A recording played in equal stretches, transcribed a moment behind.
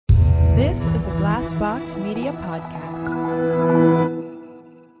This is a Glassbox Media podcast.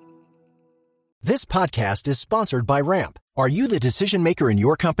 This podcast is sponsored by Ramp. Are you the decision maker in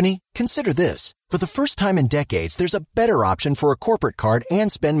your company? Consider this. For the first time in decades, there's a better option for a corporate card and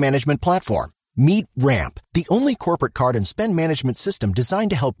spend management platform. Meet Ramp, the only corporate card and spend management system designed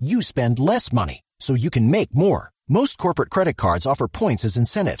to help you spend less money so you can make more. Most corporate credit cards offer points as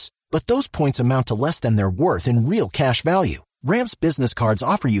incentives, but those points amount to less than their worth in real cash value. Ramp's business cards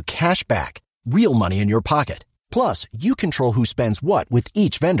offer you cash back, real money in your pocket. Plus, you control who spends what with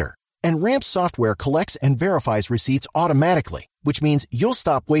each vendor. And Ramp's software collects and verifies receipts automatically, which means you'll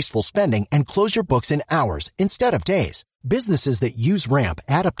stop wasteful spending and close your books in hours instead of days. Businesses that use Ramp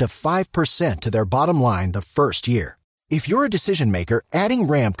add up to 5% to their bottom line the first year. If you're a decision maker, adding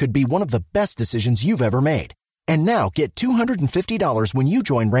Ramp could be one of the best decisions you've ever made. And now get $250 when you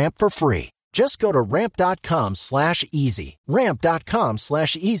join Ramp for free. Just go to ramp.com/easy.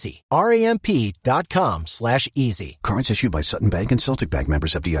 Ramp.com/easy. RAMP.com/easy. Cards issued by Sutton Bank and Celtic Bank,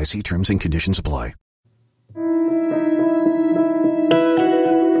 members of FDIC. Terms and conditions apply.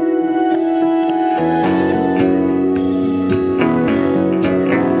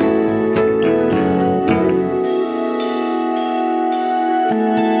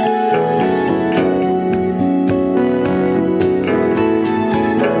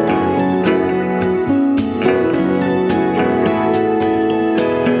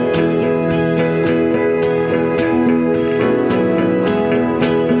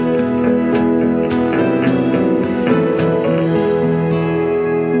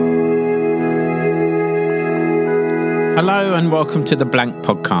 Hello and welcome to the Blank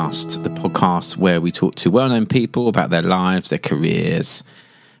Podcast, the podcast where we talk to well-known people about their lives, their careers,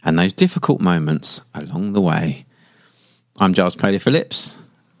 and those difficult moments along the way. I'm Giles Paley Phillips,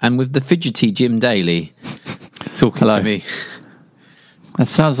 and with the fidgety Jim Daly talking to me. That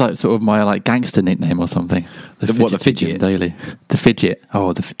sounds like sort of my gangster nickname or something. The fidget? Jim Daly. The fidget.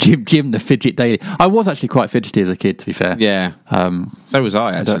 Oh, Jim the Fidget Daly. I was actually quite fidgety as a kid, to be fair. Yeah. So was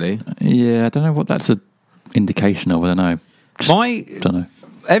I, actually. I don't know what that's an indication of. I don't know. Don't know.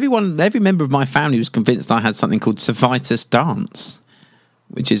 Every member of my family was convinced I had something called cervitus dance,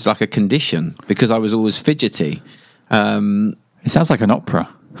 which is like a condition because I was always fidgety. It sounds like an opera.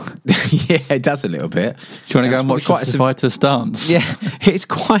 Yeah, it does a little bit. Do you want to go and watch the cervitus dance? Yeah, it's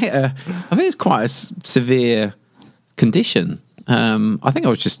quite a severe condition. I think I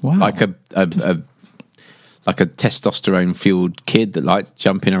was just like a testosterone fueled kid that liked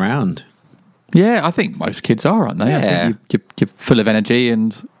jumping around. Yeah, I think most kids are, aren't they? Yeah. You're full of energy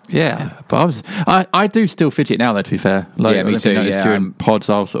and But I do still fidget now, though, to be fair. Yeah, me too. During pods,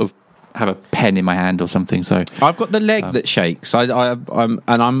 I'll sort of have a pen in my hand or something. So I've got the leg that shakes.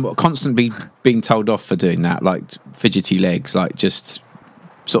 I'm constantly being told off for doing that, like fidgety legs, like just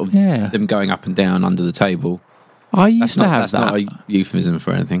sort of them going up and down under the table. I used to have that's not a euphemism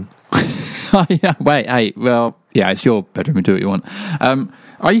for anything. It's your bedroom. You do what you want.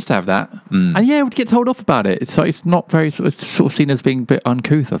 I used to have that, and I would get told off about it. It's not very sort of seen as being a bit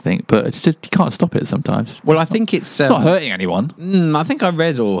uncouth, I think, but it's just you can't stop it sometimes. Well, I think it's not hurting anyone. I think I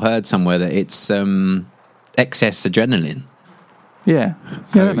read or heard somewhere that it's excess adrenaline. Yeah,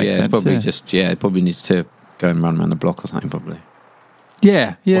 so, that makes sense. It's probably it probably needs to go and run around the block or something. Probably.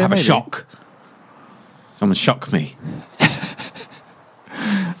 Yeah. Or have a shock. Someone shock me.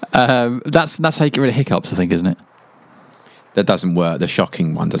 That's how you get rid of hiccups, I think, isn't it? That doesn't work. The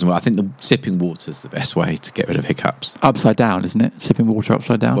shocking one doesn't work. I think the sipping water is the best way to get rid of hiccups. Upside down, isn't it? Sipping water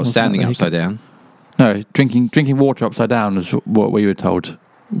upside down. What, standing upside down? No, drinking water upside down is what we were told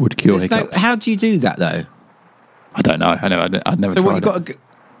would cure hiccups. How do you do that, though? I don't know. I'd never tried it. So what you've got to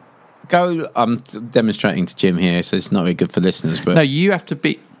go... I'm demonstrating to Jim here, so it's not very good for listeners, but... No, you have to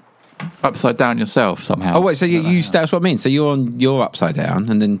be upside down yourself somehow. Oh, wait, so that's what I mean. So you're upside down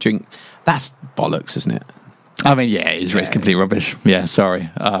and then drink... That's bollocks, isn't it? I mean, it's complete rubbish. Yeah, sorry.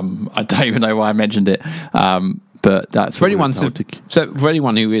 I don't even know why I mentioned it. But that's for anyone. So for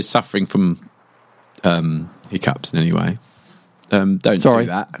anyone who is suffering from hiccups in any way, don't do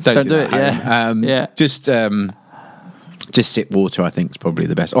that. Don't do it. Yeah. Just sip water. I think is probably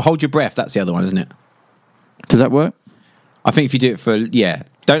the best. Or hold your breath. That's the other one, isn't it? Does that work? I think if you do it for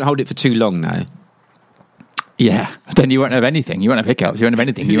don't hold it for too long now. Yeah, then you won't have anything. You won't have hiccups. You won't have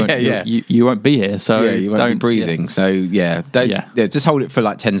anything. You won't be here. So you won't be breathing. Yeah. So just hold it for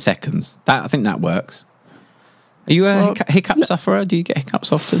like 10 seconds. I think that works. Are you a hiccup sufferer? Do you get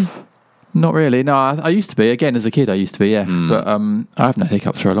hiccups often? Not really. No, I used to be. Again, as a kid, I used to be. Yeah, but I haven't had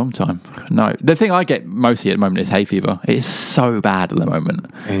hiccups for a long time. No, the thing I get mostly at the moment is hay fever. It is so bad at the moment.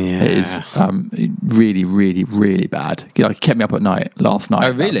 Yeah. It is really, really, really bad. It kept me up at night last night.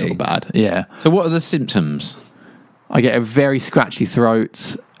 Oh, really? That's bad. Yeah. So, what are the symptoms? I get a very scratchy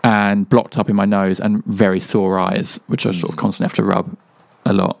throat and blocked up in my nose and very sore eyes, which I sort of constantly have to rub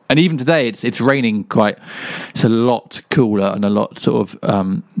a lot. And even today, it's raining it's a lot cooler and a lot sort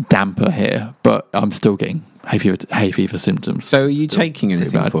of damper here, but I'm still getting hay fever symptoms. So are you taking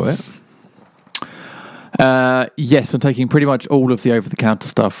anything for it? Yes, I'm taking pretty much all of the over-the-counter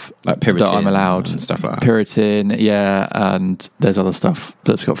stuff like Piriton that I'm allowed. And stuff like that. Piriton, yeah, and there's other stuff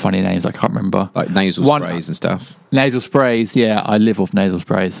that's got funny names I can't remember. Like nasal sprays and stuff. Nasal sprays, yeah, I live off nasal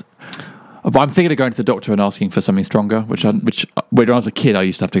sprays. But I'm thinking of going to the doctor and asking for something stronger, which when I was a kid I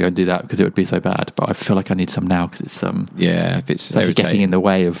used to have to go and do that because it would be so bad. But I feel like I need some now because it's if it's getting in the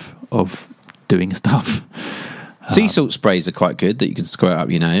way of doing stuff. Sea salt sprays are quite good that you can squirt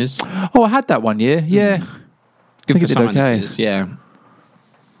up your nose. Oh, I had that one year. Yeah, Good for sinuses. Okay. Yeah.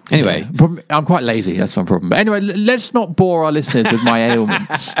 Anyway, I'm quite lazy. That's my problem. But anyway, let's not bore our listeners with my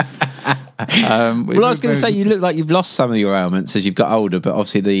ailments. I was going to say you look like you've lost some of your ailments as you've got older, but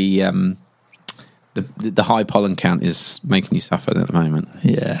obviously the high pollen count is making you suffer at the moment.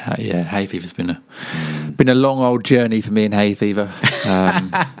 Yeah. Hay fever's been a long old journey for me and hay fever.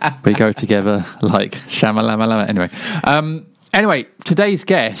 We go together like shamalama. Anyway, today's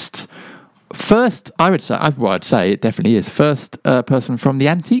guest. First, I'd say it definitely is first person from the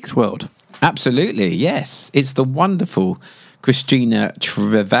antiques world. Absolutely, yes. It's the wonderful Christina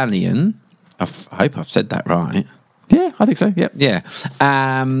Trevanion. I hope I've said that right. Yeah, I think so. Yep.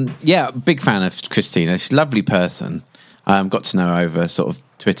 Yeah. Big fan of Christina. She's a lovely person. Got to know her over sort of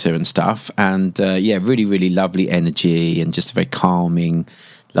Twitter and stuff, and really, really lovely energy and just a very calming,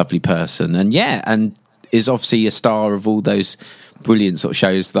 lovely person. And and is obviously a star of all those brilliant sort of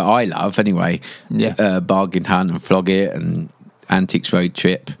shows that I love. Anyway, Bargain Hunt and Flog It and Antiques Road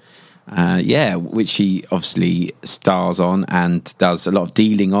Trip. Which she obviously stars on and does a lot of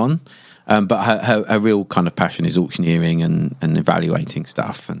dealing on. But her real kind of passion is auctioneering and evaluating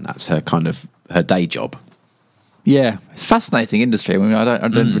stuff, and that's her kind of her day job. Yeah, it's a fascinating industry. I mean, I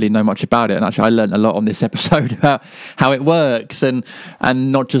don't really know much about it, and actually, I learned a lot on this episode about how it works, and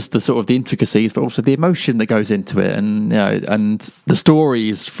not just the sort of the intricacies, but also the emotion that goes into it, and and the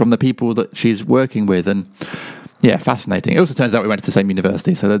stories from the people that she's working with, and. Yeah, fascinating. It also turns out we went to the same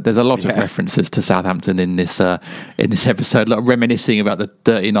university, so there's a lot of references to Southampton in this episode. A lot of reminiscing about the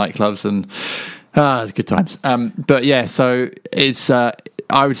dirty nightclubs and it's good times. So it's I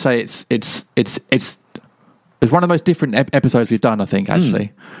would say it's one of the most different episodes we've done, I think,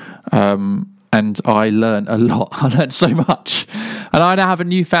 actually. And I learned a lot. I learned so much, and I now have a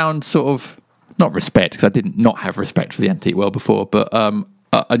newfound sort of not respect, because I didn't not have respect for the antique world before, but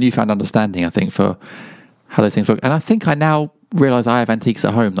a newfound understanding, I think, for how those things work. And I think I now realise I have antiques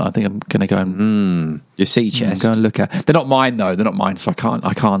at home that I think I'm going to go and your sea chest. Go and look at. They're not mine though. They're not mine, so I can't.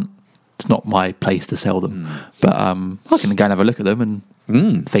 It's not my place to sell them. But I can go and have a look at them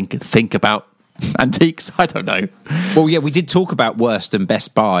and think about antiques. I don't know. Well, yeah, we did talk about worst and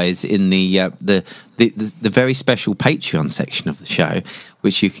best buys in the very special Patreon section of the show,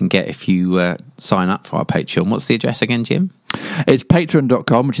 which you can get if you sign up for our Patreon. What's the address again, Jim? It's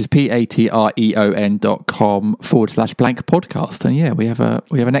patreon.com, which is patreon.com/blank podcast. And we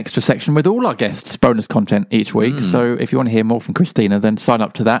have an extra section with all our guests, bonus content each week. So if you want to hear more from Christina, then sign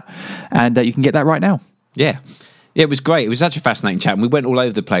up to that, and you can get that right now. Yeah, it was great. It was such a fascinating chat, and we went all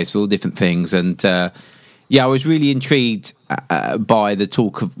over the place with all different things. And I was really intrigued by the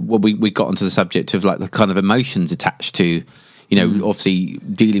talk of we got onto the subject of like the kind of emotions attached to. Obviously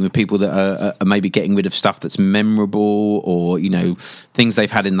dealing with people that are maybe getting rid of stuff that's memorable, or, things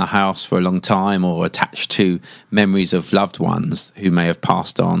they've had in the house for a long time, or attached to memories of loved ones who may have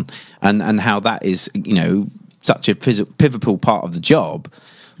passed on, and how that is, such a pivotal part of the job,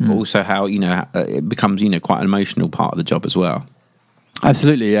 but also how, it becomes, quite an emotional part of the job as well.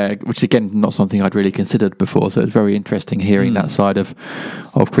 Absolutely, yeah. Which again, not something I'd really considered before. So it's very interesting hearing that side of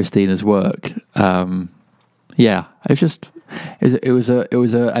Christina's work. It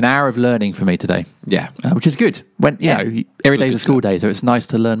was an hour of learning for me today. Yeah, which is good. Every day's a school day, so it's nice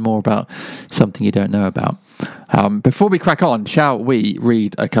to learn more about something you don't know about. Before we crack on, shall we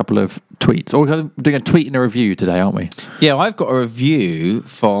read a couple of tweets? Or we're doing a tweet and a review today, aren't we? Yeah, I've got a review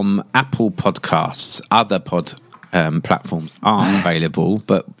from Apple Podcasts. Other platforms aren't available,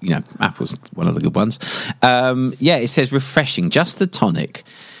 but Apple's one of the good ones. It says refreshing, just the tonic.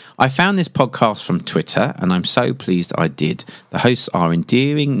 I found this podcast from Twitter, and I'm so pleased I did. The hosts are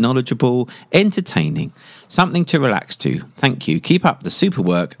endearing, knowledgeable, entertaining, something to relax to. Thank you. Keep up the super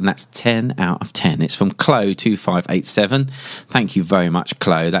work, and that's 10 out of 10. It's from Chloe2587. Thank you very much,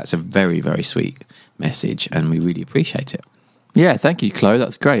 Chloe. That's a very, very sweet message, and we really appreciate it. Yeah, thank you, Chloe.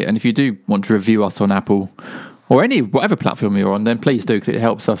 That's great. And if you do want to review us on Apple or whatever platform you're on, then please do, because it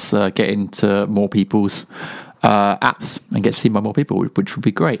helps us get into more people's apps and get seen by more people, which would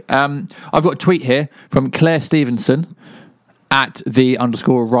be great. I've got a tweet here from Claire Stevenson at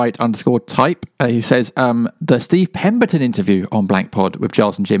 @the_right_type, who says, the Steve Pemberton interview on Blank Pod with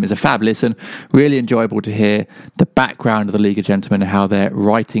Giles and Jim is a fab listen. Really enjoyable to hear the background of the League of Gentlemen and how their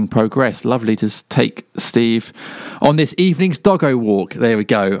writing progressed. Lovely to take Steve on this evening's doggo walk. There we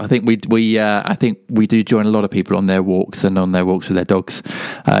go. I think we do join a lot of people on their walks and on their walks with their dogs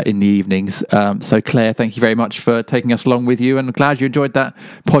in the evenings. So Claire, thank you very much for taking us along with you, and I'm glad you enjoyed that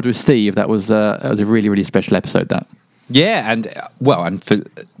pod with Steve. That was a really, really special episode, that. Yeah, and for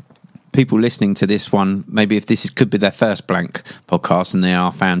people listening to this one, maybe if could be their first Blank podcast and they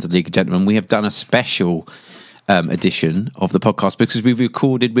are fans of League of Gentlemen, we have done a special edition of the podcast because we've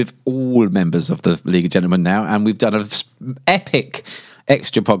recorded with all members of the League of Gentlemen now, and we've done an epic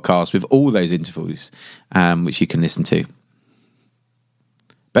extra podcast with all those interviews, which you can listen to.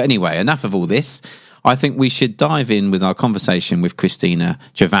 But anyway, enough of all this. I think we should dive in with our conversation with Christina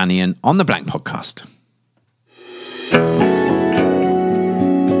Trevanion on the Blank podcast.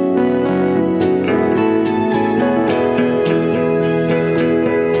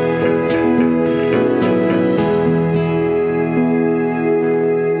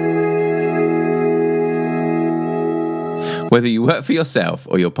 Whether you work for yourself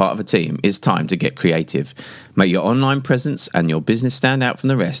or you're part of a team, it's time to get creative. Make your online presence and your business stand out from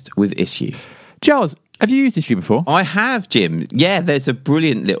the rest with Issue. Giles, have you used Issue before? I have, Jim. Yeah, there's a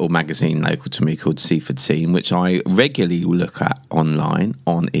brilliant little magazine local to me called Seaford Scene, which I regularly look at online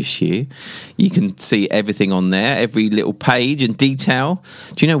on Issue. You can see everything on there, every little page and detail.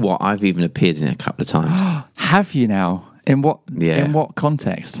 Do you know what? I've even appeared in it a couple of times. Have you now? In what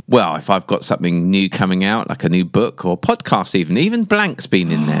context? Well, if I've got something new coming out, like a new book or podcast, even Blank's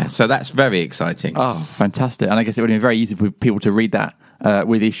been in there. So that's very exciting. Oh, fantastic. And I guess it would be very easy for people to read that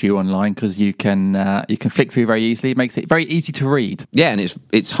with Issue online, because you can flick through very easily. It makes it very easy to read. Yeah, and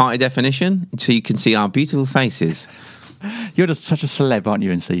it's high definition, so you can see our beautiful faces. You're just such a celeb, aren't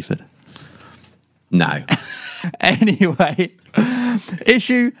you, in Seaford? No. Anyway,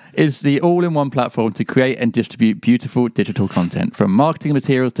 Issue is the all-in-one platform to create and distribute beautiful digital content, from marketing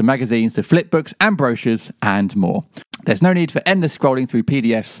materials to magazines to flipbooks and brochures and more. There's no need for endless scrolling through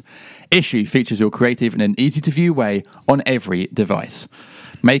PDFs. Issue features your creative in an easy-to-view way on every device.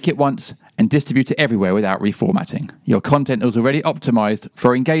 Make it once and distribute it everywhere without reformatting. Your content is already optimized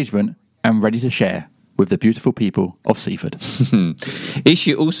for engagement and ready to share with the beautiful people of Seaford.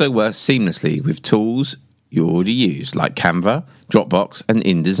 Issue also works seamlessly with tools you already use, like Canva, Dropbox, and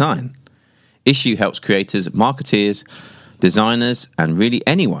InDesign. Issue helps creators, marketeers, designers, and really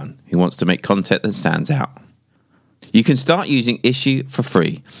anyone who wants to make content that stands out. You can start using Issue for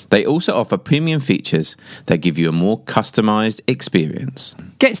free. They also offer premium features that give you a more customized experience.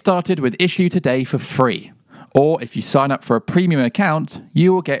 Get started with Issue today for free. Or if you sign up for a premium account,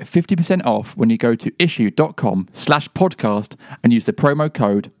 you will get 50% off when you go to issue.com/podcast and use the promo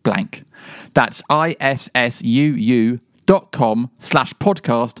code BLANK. That's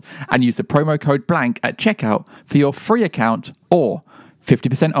issuu.com/podcast and use the promo code BLANK at checkout for your free account or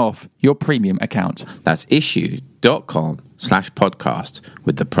 50% off your premium account. That's issue.com/podcast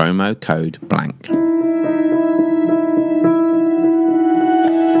with the promo code BLANK.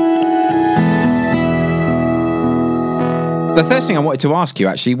 The first thing I wanted to ask you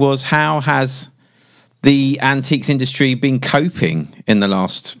actually was, how has the antiques industry been coping in the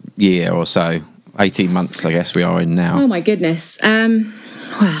last year or so? 18 months, I guess we are in now. Oh my goodness. Well,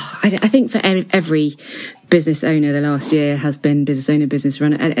 I think for every business owner, the last year has been business owner, business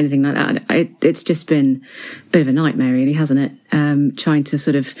runner, anything like that. It's just been a bit of a nightmare, really, hasn't it? Trying to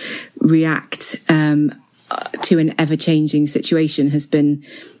sort of react to an ever-changing situation has been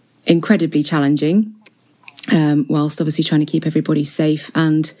incredibly challenging. Whilst obviously trying to keep everybody safe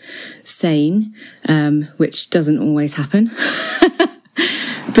and sane, which doesn't always happen,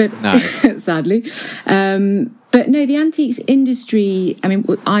 but no. Sadly. But no, the antiques industry, I mean,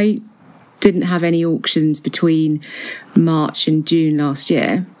 I didn't have any auctions between March and June last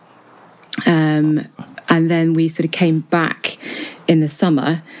year. And then we sort of came back in the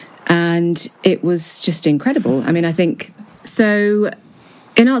summer and it was just incredible. I mean, I think, so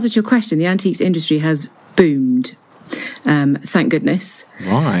in answer to your question, the antiques industry has boomed. thank goodness.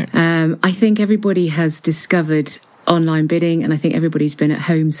 Right. I think everybody has discovered online bidding, and I think everybody's been at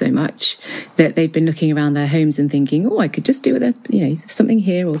home so much that they've been looking around their homes and thinking, oh, I could just do something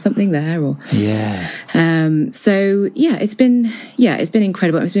here or something there, or so it's been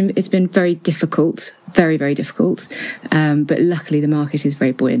incredible. It's been very difficult, very, very difficult, but luckily the market is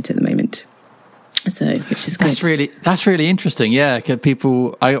very buoyant at the moment. So, which is good. That's really interesting. Yeah,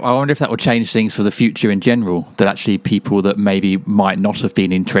 people. I wonder if that will change things for the future in general. That actually people that maybe might not have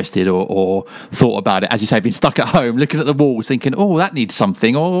been interested or thought about it, as you say, been stuck at home looking at the walls, thinking, "Oh, that needs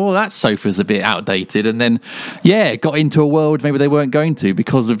something," or "Oh, that sofa's a bit outdated," and then got into a world maybe they weren't going to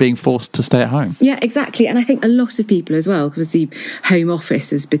because of being forced to stay at home. Yeah, exactly. And I think a lot of people as well, because the home office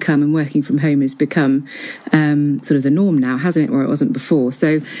has become and working from home has become sort of the norm now, hasn't it? Where it wasn't before.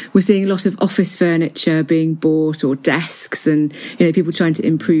 So we're seeing a lot of office furniture being bought, or desks, and people trying to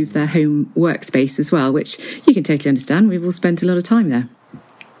improve their home workspace as well, which you can totally understand. We've all spent a lot of time there,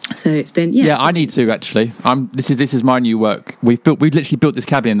 so it's been I need to actually. This is my new work. We've literally built this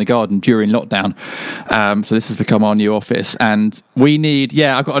cabin in the garden during lockdown, so this has become our new office, and we need.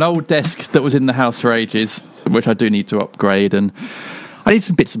 I've got an old desk that was in the house for ages, which I do need to upgrade, and I need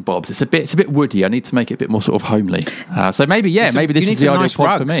some bits and bobs. It's a bit woody. I need to make it a bit more sort of homely. So maybe this is the ideal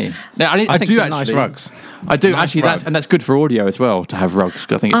pod for me. No, I think some nice rugs. I do actually. That's good for audio as well to have rugs.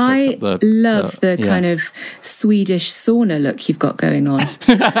 I think I love the kind of Swedish sauna look you've got going on.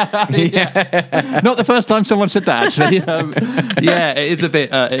 Not the first time someone said that. Actually, it is a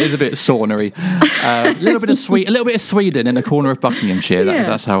bit saunery. A little bit of Sweden in a corner of Buckinghamshire.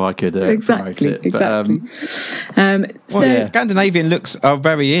 That's how I could exactly. It. Exactly. Scandinavian looks are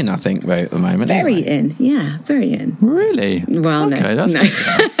very in, I think, right at the moment. Very in. Really? Well, okay, no. No.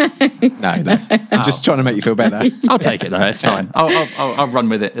 I'm just trying to make you feel better. I'll take it though. It's fine. I'll run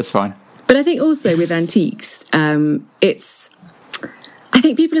with it. It's fine. But I think also with antiques, I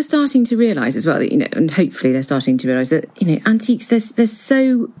think people are starting to realise as well that, and hopefully they're starting to realise that, antiques, they're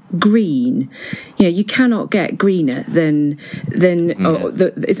so green. You cannot get greener than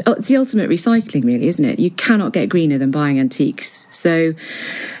it's the ultimate recycling, really, isn't it? You cannot get greener than buying antiques. So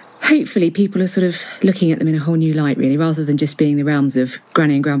hopefully people are sort of looking at them in a whole new light, really, rather than just being the realms of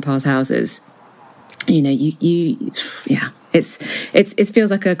Granny and Grandpa's houses. It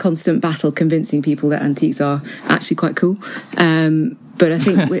feels like a constant battle convincing people that antiques are actually quite cool. But I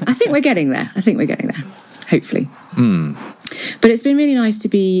think we're getting there. Hopefully. But it's been really nice to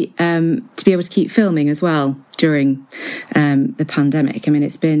be able to keep filming as well during the pandemic. I mean,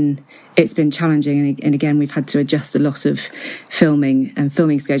 it's been challenging, and again, we've had to adjust a lot of filming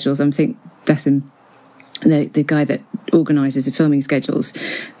schedules. I think, bless him, the guy that organises the filming schedules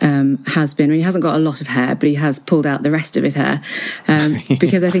he hasn't got a lot of hair, but he has pulled out the rest of his hair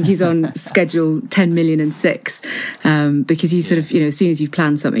because I think he's on schedule 10,000,006 because you sort of, as soon as you've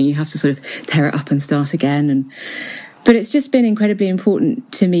planned something, you have to sort of tear it up and start again. But it's just been incredibly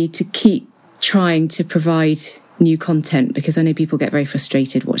important to me to keep trying to provide new content, because I know people get very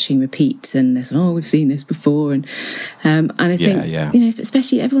frustrated watching repeats and they're saying, we've seen this before, and I think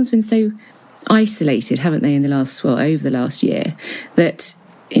especially everyone's been so isolated, haven't they, over the last year, that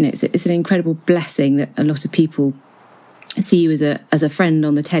it's an incredible blessing that a lot of people see you as a friend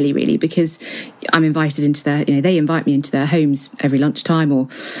on the telly, really, because I'm invited into their, they invite me into their homes every lunchtime or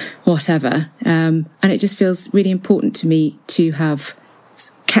whatever, and it just feels really important to me to have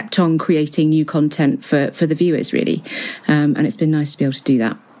kept on creating new content for the viewers, really, and it's been nice to be able to do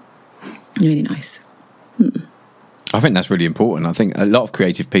that. Really nice. I think that's really important. I think a lot of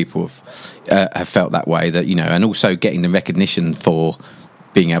creative people have felt that way, that, and also getting the recognition for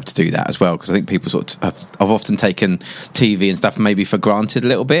being able to do that as well, because I think people sort of have often taken TV and stuff maybe for granted a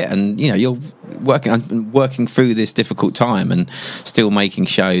little bit, and you're working through this difficult time and still making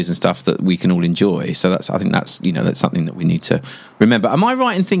shows and stuff that we can all enjoy. So I think that's something that we need to remember. Am I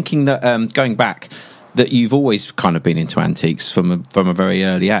right in thinking that going back, that you've always kind of been into antiques from a very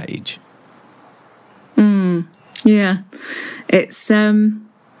early age? Yeah, it's a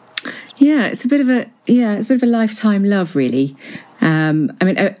bit of a lifetime love, really.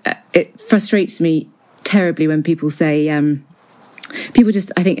 It frustrates me terribly when people say people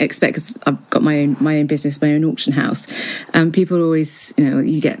just, I think, expect, because I've got my own business, my own auction house, and people always,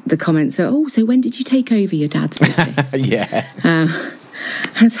 you get the comments, so when did you take over your dad's business? Yeah.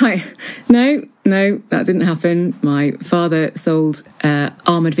 It's like, no, that didn't happen. My father sold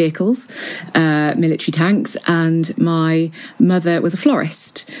armoured vehicles, military tanks, and my mother was a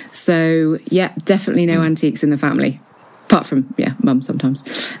florist. So, yeah, definitely no antiques in the family. Apart from, mum sometimes.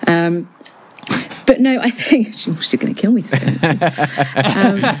 But no, I think she's going to kill me to say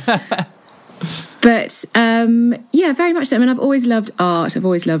that. But yeah, very much so. I mean, I've always loved art. I've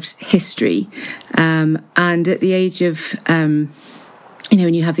always loved history. And at the age of,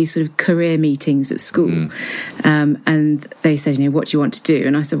 when you have these sort of career meetings at school, and they said, what do you want to do?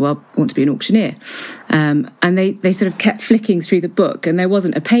 And I said, well, I want to be an auctioneer. And they sort of kept flicking through the book, and there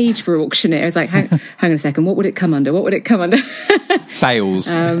wasn't a page for auctioneer. I was like, hang on a second, what would it come under? What would it come under?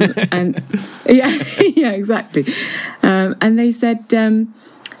 Sales. And yeah, exactly. And they said,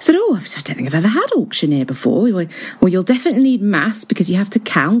 I don't think I've ever had auctioneer before. Well, you'll definitely need maths because you have to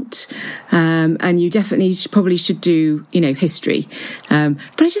count, and you definitely probably should do, history. But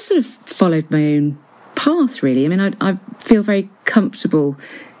I just sort of followed my own path, really. I mean, I feel very comfortable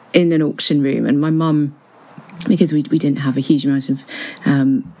in an auction room, and my mum, because we didn't have a huge amount of,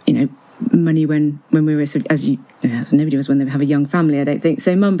 money when we were sort of, as nobody was when they have a young family, I don't think.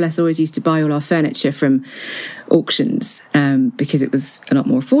 So Mum, bless, always used to buy all our furniture from auctions because it was a lot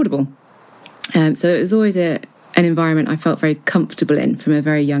more affordable. So it was always an environment I felt very comfortable in from a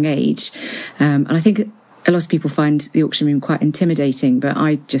very young age. And I think a lot of people find the auction room quite intimidating, but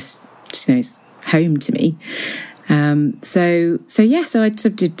I just it's home to me. So I sort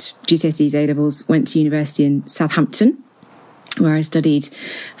of did GCSEs, A-levels, went to university in Southampton, where I studied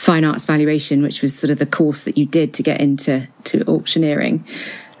fine arts valuation, which was sort of the course that you did to get into auctioneering.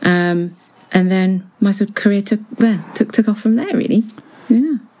 And then my sort of career took off from there, really.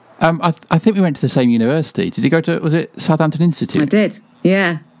 Yeah. I think we went to the same university. Did you go to, was it Southampton Institute? I did,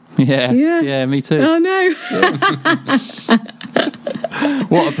 yeah. Yeah, me too. Oh, no.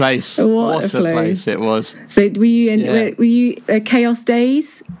 What a place. What a place it was. So were you Chaos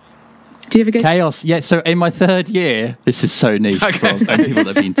Days? Do you ever go? Chaos, yeah. So in my third year, this is so niche for people that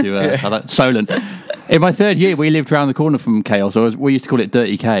have been to Solent. In my third year, we lived around the corner from Chaos. We used to call it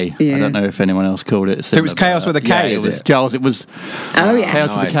Dirty K. Yeah. I don't know if anyone else called it. So it was Chaos with a K, yeah, is it? Giles, it was Chaos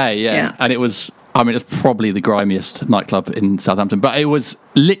nice. with a K, yeah. And it was, it's probably the grimiest nightclub in Southampton, but it was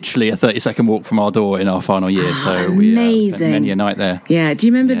literally a 30-second walk from our door in our final year. So we spent many a night there. Yeah. Do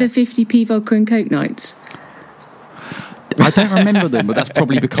you remember the 50p vodka and Coke nights? I don't remember them, but that's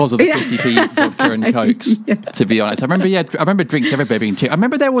probably because of the 50p vodka and Cokes, to be honest. I remember drinks everywhere being cheap. I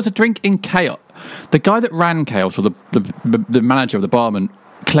remember there was a drink in Chaos. The guy that ran Chaos, or the manager of the barman,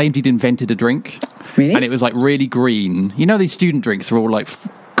 claimed he'd invented a drink. Really? And it was like really green. These student drinks are all like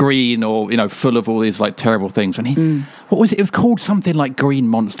green or, full of all these like terrible things. And what was it? It was called something like Green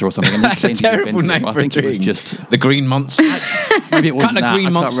Monster or something. And that's a terrible name for a drink. It was just the Green Monster. Maybe it wasn't a couple of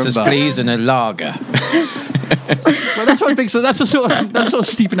Green Monsters, please, and a lager. Well, that's what I think. So that's the sort of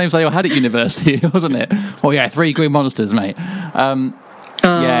stupid names they all had at university, wasn't it? Oh yeah, 3 Green Monsters, mate.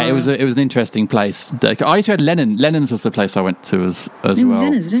 Yeah, it was an interesting place. I used to have Lennon. Lennon's was the place I went to as well.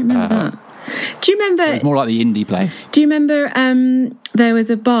 Lennon's, I don't remember that. Do you remember? It was more like the indie place. Do you remember? There was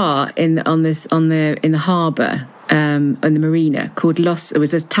a bar in the harbour, in the marina called Los. It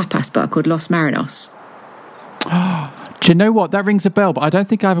was a tapas bar called Los Marinos. Do you know what? That rings a bell, but I don't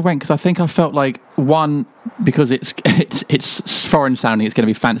think I ever went because I think I felt like, one, because it's foreign sounding, it's going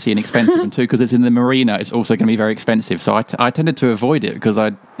to be fancy and expensive, and two, because it's in the marina, it's also going to be very expensive. So I tended to avoid it because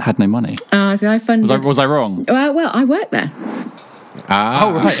I had no money. So I funded. Was I wrong? Well, I worked there.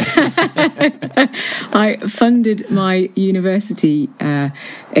 Oh, right. I funded my university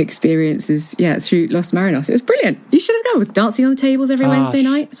experiences, through Los Marinos. It was brilliant. You should have gone. With dancing on the tables every Wednesday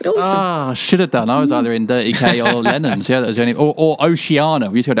night. It's awesome. Should have done. I was either in Dirty K or Lennon's. Yeah, that was the only. Or Oceana.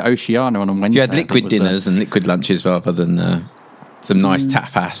 We used to go to Oceana on Wednesday. You had liquid dinners and liquid lunches rather than some nice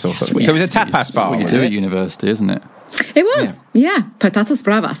tapas or something. So it was a tapas bar. What you do at university, isn't it? It was. Yeah. Patatas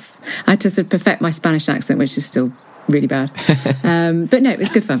bravas. I had to sort of perfect my Spanish accent, which is still really bad. But no, it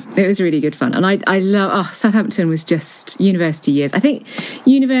was good fun. It was really good fun. And I love, Southampton was just university years. I think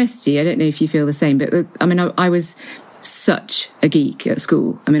university, I don't know if you feel the same, but I was such a geek at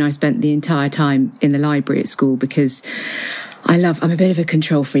school. I spent the entire time in the library at school because I'm a bit of a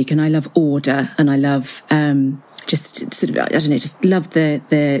control freak and I love order and I love, just sort of, I don't know, just loved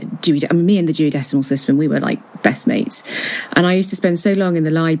the Dewey. Me and the Dewey Decimal System, we were like best mates. And I used to spend so long in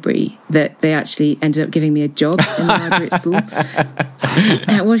the library that they actually ended up giving me a job in the library at school.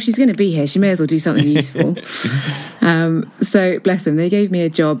 Well, she's going to be here, she may as well do something useful. So bless them, they gave me a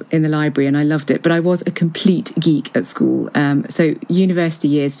job in the library and I loved it. But I was a complete geek at school. So university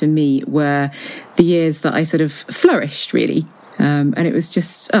years for me were the years that I sort of flourished, really. And it was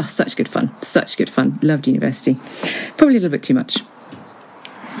just, such good fun. Loved university. Probably a little bit too much.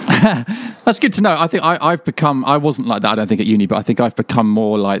 That's good to know. I think I've become, I wasn't like that, I don't think, at uni, but I think I've become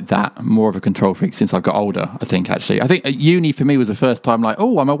more like that, more of a control freak since I've got older, I think, actually. I think at uni for me was the first time like,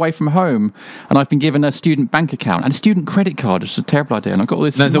 oh, I'm away from home and I've been given a student bank account and a student credit card, which is a terrible idea. And I've got all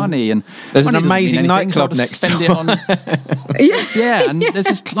this money. There's money an amazing nightclub so next door. And there's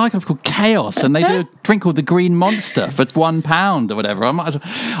this nightclub called Chaos and they do a drink called the Green Monster for £1 or whatever.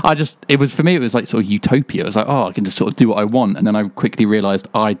 It was like sort of utopia. It was like, oh, I can just sort of do what I want. And then I quickly realised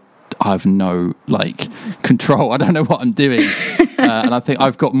I have no control. I don't know what I'm doing, and I think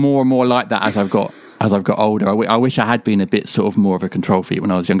I've got more and more like that as I've got older. I wish I had been a bit sort of more of a control freak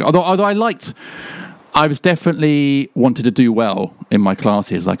when I was younger. Although I was definitely wanted to do well in my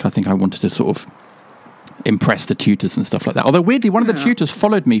classes. Like I think I wanted to sort of impress the tutors and stuff like that. Although weirdly, one of the tutors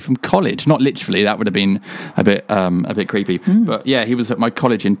followed me from college. Not literally, that would have been a bit creepy. But yeah, he was at my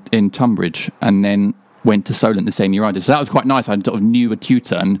college in Tunbridge, and then went to Solent the same year I did. So that was quite nice. I sort of knew a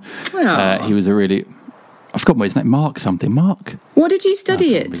tutor, and he was I forgot what his name, Mark something. Mark? What did you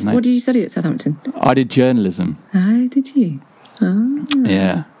study at Southampton? I did journalism. Oh, did you? Oh.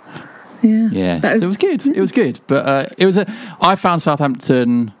 Yeah. It was good. It was good. But I found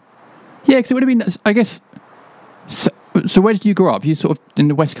Southampton, because it would have been, I guess, so where did you grow up? You sort of in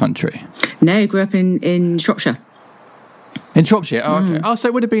the West Country? No, grew up in Shropshire. In Shropshire? Oh, okay. Oh, so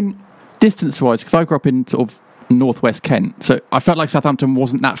it would have been distance-wise, because I grew up in sort of northwest Kent, so I felt like Southampton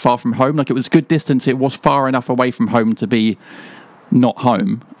wasn't that far from home. Like it was good distance, it was far enough away from home to be not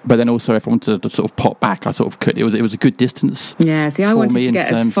home, but then also if I wanted to sort of pop back, I sort of could. It was a good distance. Yeah, see, I wanted to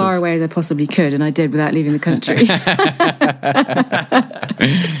get as far away as I possibly could, and I did without leaving the country.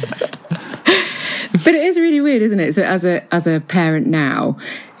 But it is really weird, isn't it? So as a parent now,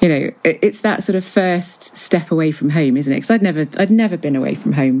 it's that sort of first step away from home, isn't it? Because I'd never been away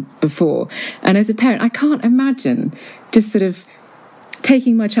from home before, and as a parent, I can't imagine just sort of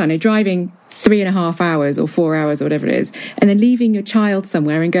taking my child, driving 3.5 hours or 4 hours or whatever it is, and then leaving your child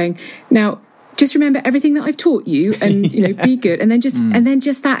somewhere and going, now just remember everything that I've taught you, and be good, and then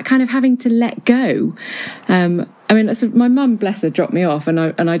just that kind of having to let go. I mean, so my mum, bless her, dropped me off, and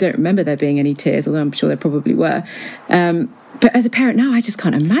I don't remember there being any tears, although I'm sure there probably were. But as a parent now, I just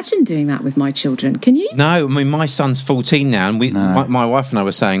can't imagine doing that with my children. Can you? No, I mean, my son's 14 now, and my wife and I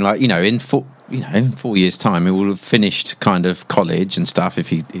were saying, like, in 4 years' time, he will have finished kind of college and stuff if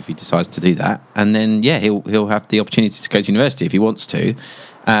he decides to do that, and then he'll have the opportunity to go to university if he wants to.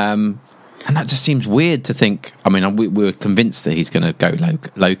 And that just seems weird to think. I mean, we're convinced that he's going to go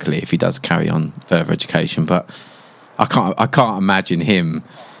locally if he does carry on further education, but I can't imagine him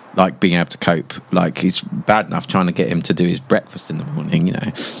like being able to cope. Like, he's bad enough trying to get him to do his breakfast in the morning.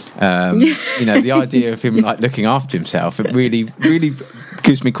 The idea of him like looking after himself, it really, really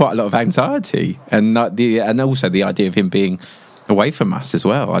gives me quite a lot of anxiety, and also the idea of him being away from us as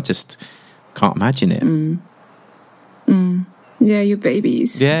well. I just can't imagine it. Yeah, your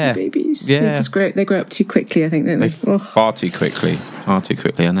babies. Yeah, your babies. Yeah, they grow up too quickly, I think, don't they? Far too quickly. I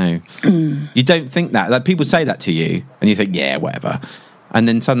know. You don't think that. Like, people say that to you, and you think, yeah, whatever. And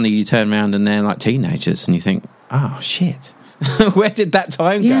then suddenly you turn around and they're like teenagers, and you think, oh shit, where did that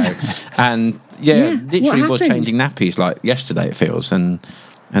time go? And literally was changing nappies like yesterday, it feels, and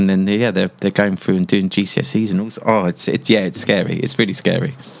then they're going through and doing GCSEs and all. Oh, it's scary. It's really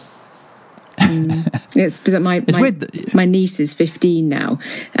scary. It's because my niece is 15 now,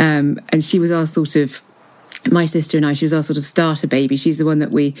 and she was our sort of, my sister and I, she was our sort of starter baby. She's the one that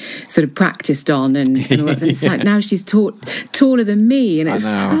we sort of practiced on, and all that. And it's like now she's taller than me, and it's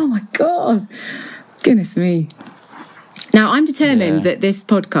oh my god, goodness me. Now, I'm determined that this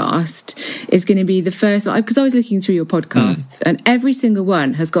podcast is going to be the first one, because I was looking through your podcasts, and every single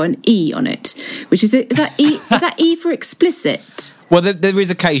one has got an E on it, which is that E? Is that E for explicit? Well, there is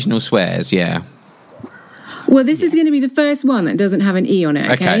occasional swears, yeah. Well, this is going to be the first one that doesn't have an E on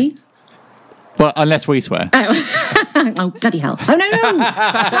it, okay? Well, unless we swear. Oh, bloody hell. Oh, no.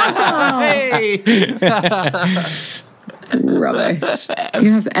 Rubbish.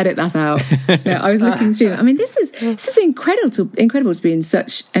 You have to edit that out. No, I was looking through. I mean, this is incredible to be in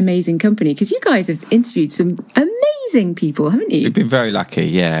such amazing company, because you guys have interviewed some amazing people, haven't you? We've been very lucky.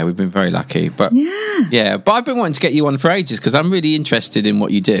 Yeah, we've been very lucky. But but I've been wanting to get you on for ages, because I'm really interested in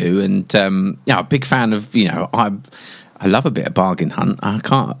what you do, and a big fan of. I love a bit of bargain hunt. I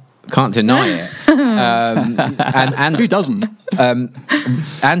can't deny it. And who doesn't?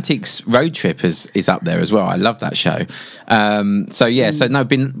 Antiques Road Trip is up there as well. I love that show.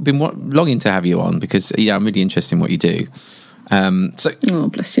 Been longing to have you on, because I'm really interested in what you do. Oh,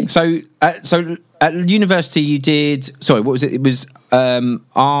 bless you. So at university you did. Sorry, what was it? It was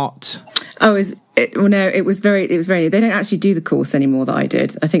art. Oh, It was very. They don't actually do the course anymore that I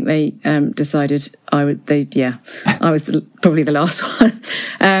did. I think they decided I would. I was probably the last one.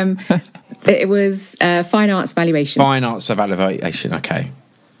 It was fine arts valuation. Fine arts evaluation. Okay.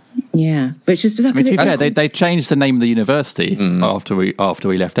 Yeah, which was bizarre. I mean, to be fair, they changed the name of the university after we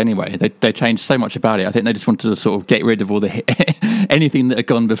left anyway. They changed so much about it. I think they just wanted to sort of get rid of all the anything that had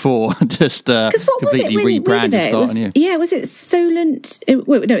gone before, just completely rebrand and start anew. Yeah, was it Solent? It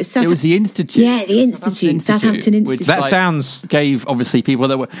was Southampton. It was the Institute. Yeah, the Institute, Southampton Institute. That gave obviously people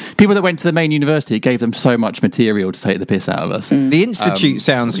that went to the main university. It gave them so much material to take the piss out of us. The Institute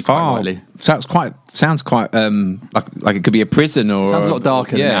sounds quite like it could be a prison or sounds a lot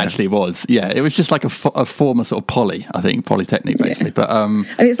darker than it actually was. Yeah, it was just like a former sort of polytechnic basically. But and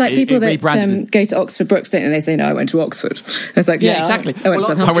it's like people that go to Oxford Brookes, don't they? They say, "No, I went to Oxford." It's like, yeah, exactly. I went to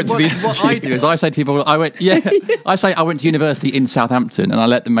Southampton. I went to the Institute. What I do is I say to people, I say I went to university in Southampton, and I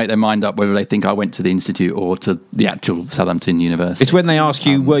let them make their mind up whether they think I went to the Institute or to the actual Southampton University. It's when they ask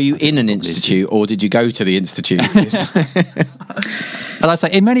you, were you in an institute or did you go to the Institute? And I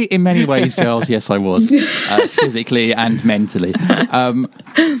say, in many ways, Charles, yes, I was, physically and mentally.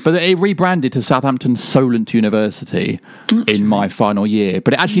 But it rebranded to Southampton Solent University in my final year.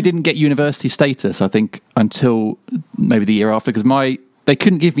 But it actually didn't get university status, I think, until maybe the year after, because they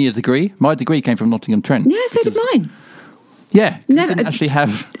couldn't give me a degree. My degree came from Nottingham Trent. Yeah, so did mine. Yeah, never actually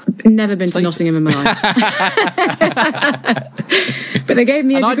have. Never been to Nottingham in my life, but they gave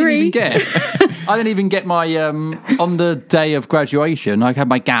me a degree. I didn't even get my on the day of graduation. I had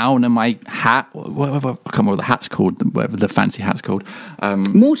my gown and my hat. I can't remember what the hat's called. Whatever the fancy hat's called.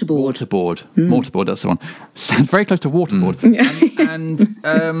 Mortarboard. Mortarboard. That's the one. Sounds very close to waterboard.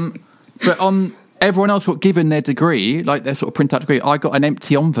 But on. Everyone else got given their degree, like their sort of printout degree. I got an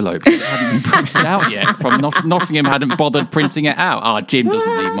empty envelope that hadn't been printed out yet. From Nottingham hadn't bothered printing it out. Jim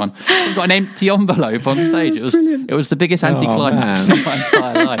doesn't need one. I got an empty envelope on stage. It was the biggest anticlimax of my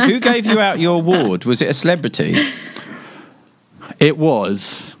entire life. Who gave you out your award? Was it a celebrity? It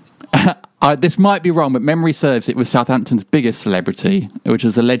was. This might be wrong, but memory serves it was Southampton's biggest celebrity, which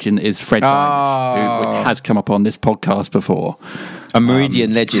is the legend is Fred Heinrich, who has come up on this podcast before. A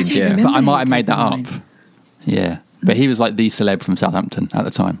Meridian legend, yeah. But I might have made that up. Yeah. But he was like the celeb from Southampton at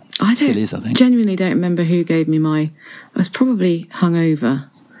the time. Still is, I think. Genuinely don't remember who gave me I was probably hungover.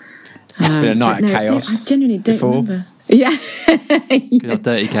 Been a night of chaos. I genuinely don't remember. Yeah.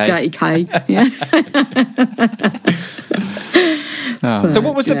 Dirty K. Dirty K, yeah. So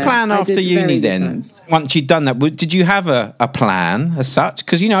what was the plan after uni then? Once you'd done that, did you have a plan as such?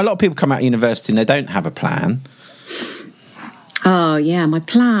 Because, a lot of people come out of university and they don't have a plan. Oh, yeah, my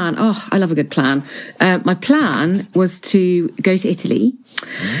plan. Oh, I love a good plan. My plan was to go to Italy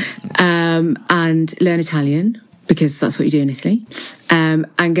and learn Italian, because that's what you do in Italy,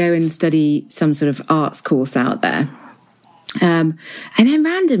 and go and study some sort of arts course out there. And then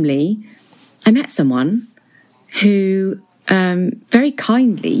randomly, I met someone who very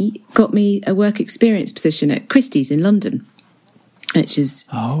kindly got me a work experience position at Christie's in London, which is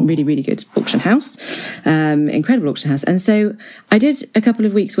really, really good auction house, incredible auction house. And so I did a couple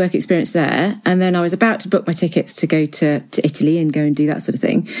of weeks work experience there, and then I was about to book my tickets to go to Italy and go and do that sort of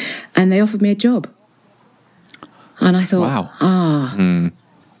thing. And they offered me a job. And I thought,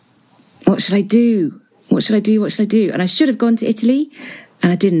 what should I do? What should I do? What should I do? And I should have gone to Italy,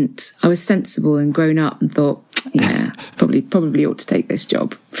 and I didn't. I was sensible and grown up and thought, yeah, probably ought to take this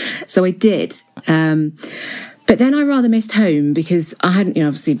job. So I did. But then I rather missed home because I hadn't,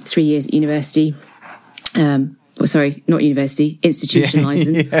 obviously 3 years at university. Sorry, not university,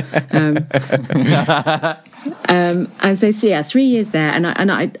 institutionalising. And so, 3 years there.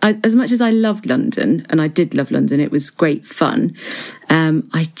 And I, as much as I loved London, and I did love London, it was great fun.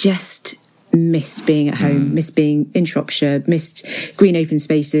 I just missed being at home, missed being in Shropshire, missed green open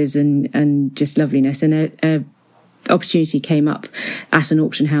spaces and just loveliness. And a opportunity came up at an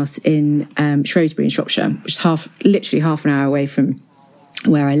auction house in Shrewsbury in Shropshire, which is literally half an hour away from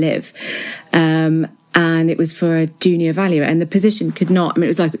where I live. And it was for a junior valuer, and the position could not, it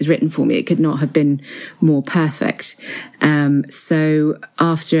was like it was written for me. It could not have been more perfect. So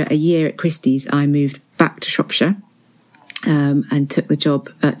after a year at Christie's, I moved back to Shropshire, and took the job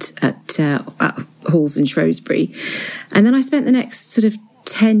at Halls in Shrewsbury. And then I spent the next sort of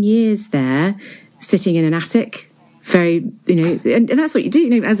 10 years there, sitting in an attic, very, and that's what you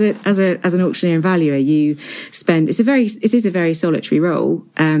do, as an auctioneer and valuer, you spend, it is a very solitary role.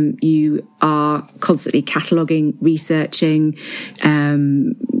 You are constantly cataloguing, researching,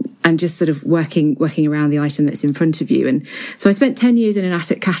 and just sort of working around the item that's in front of you. And so I spent 10 years in an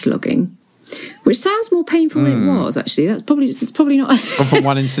attic cataloguing. which sounds more painful than it was. Actually, that's probably not. Gone from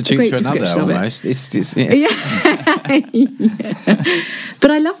one institute to another, almost. It's yeah. But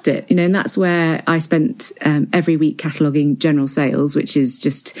I loved it, and that's where I spent every week cataloguing general sales, which is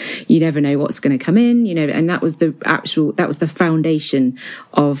just, you never know what's going to come in, and that was the foundation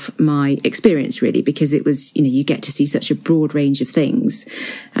of my experience, really, because it was, you get to see such a broad range of things,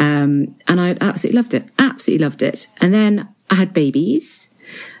 and I absolutely loved it. And then I had babies,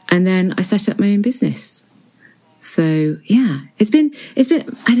 and then I set up my own business. So yeah, it's been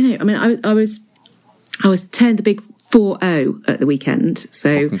I don't know. I mean, I was turned the big 4-0 at the weekend.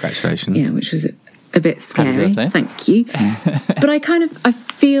 So congratulations. Yeah, which was a bit scary. Thank you. But I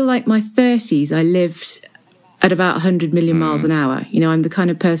feel like my 30s, I lived at about 100 million miles an hour. I'm the kind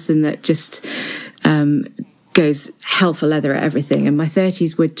of person that just goes hell for leather at everything. And my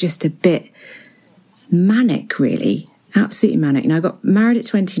 30s were just a bit manic, really. Absolutely manic. I got married at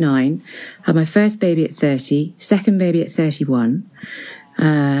 29, had my first baby at 30, second baby at 31.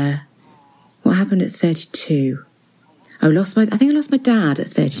 What happened at 32? I think I lost my dad at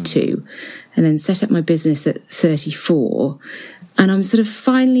 32, and then set up my business at 34. And I'm sort of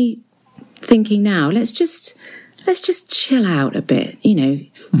finally thinking now, let's just chill out a bit.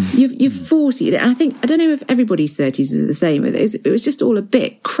 You're 40. And I don't know if everybody's 30s is the same. It was just all a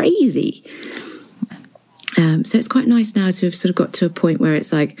bit crazy. So it's quite nice now to have sort of got to a point where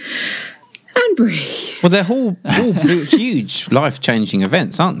it's like, and breathe. Well, they're all huge life-changing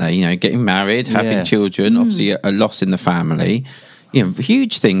events, aren't they? Getting married, having children, obviously a loss in the family.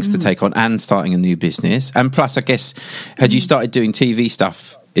 Huge things to take on, and starting a new business. And plus, I guess, had you started doing TV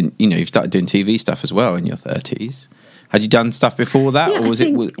stuff? You've started doing TV stuff as well in your 30s. Had you done stuff before that, or was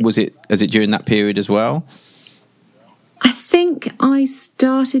it during that period as well? I think I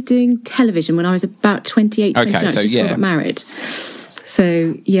started doing television when I was about 28, 29, just before I got married.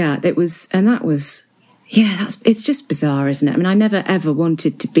 So, yeah, it's just bizarre, isn't it? I mean, I never, ever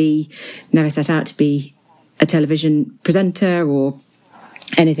never set out to be a television presenter or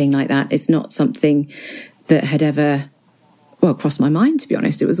anything like that. It's not something that had ever, crossed my mind, to be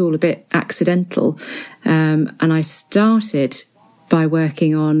honest. It was all a bit accidental. And I started by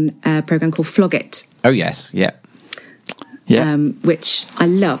working on a programme called Flog It. Oh, yes, yeah. Yeah. Which I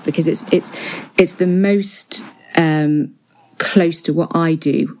love because it's the most close to what I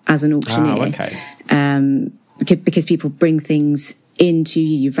do as an auctioneer. Oh, okay. Because people bring things into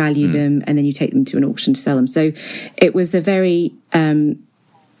you, you value them, and then you take them to an auction to sell them. So it was a very, I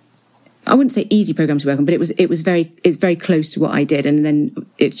wouldn't say easy program to work on, but it's very close to what I did. And then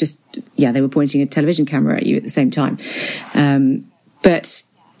it just, they were pointing a television camera at you at the same time. But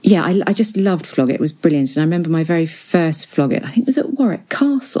yeah, I just loved Flog It. It was brilliant. And I remember my very first Flog It, I think it was at Warwick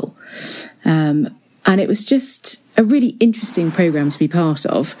Castle. And it was just a really interesting programme to be part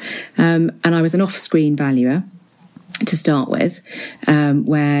of. And I was an off-screen valuer to start with,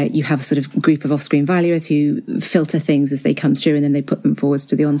 where you have a sort of group of off-screen valuers who filter things as they come through, and then they put them forwards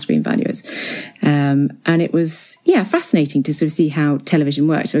to the on-screen valuers. And it was, fascinating to sort of see how television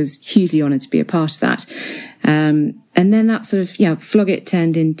works. I was hugely honoured to be a part of that. And then that sort of, Flog It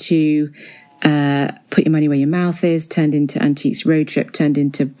turned into Put Your Money Where Your Mouth Is, turned into Antiques Road Trip, turned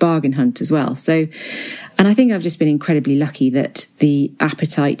into Bargain Hunt as well. So, and I think I've just been incredibly lucky that the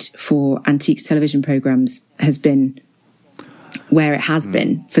appetite for antiques television programmes has been where it has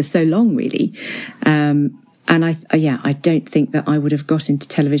been for so long, really. And I don't think that I would have got into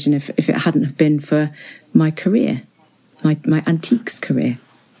television if it hadn't have been for my career, my antiques career.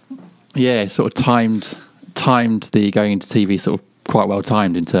 Yeah, sort of timed the going into TV sort of quite well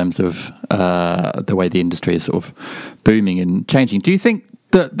timed in terms of the way the industry is sort of booming and changing. Do you think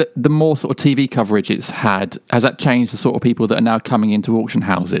that the more sort of TV coverage it's had, has that changed the sort of people that are now coming into auction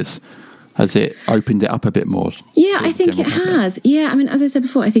houses? Has it opened it up a bit more? Yeah, I think it has. Yeah, I mean, as I said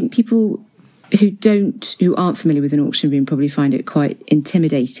before, I think people who aren't familiar with an auction room probably find it quite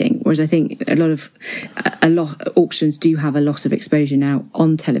intimidating. Whereas I think a lot of auctions do have a lot of exposure now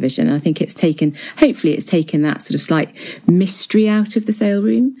on television. And I think hopefully it's taken that sort of slight mystery out of the sale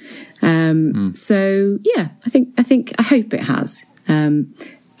room. So yeah, I hope it has.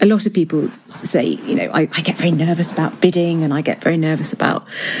 A lot of people say, I get very nervous about bidding, and I get very nervous about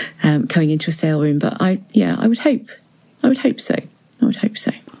coming into a sale room. But I would hope so. I would hope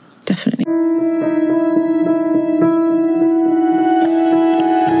so. Definitely.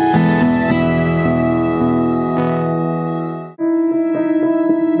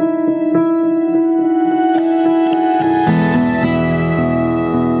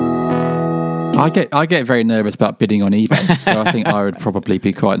 I get very nervous about bidding on eBay, so I think I would probably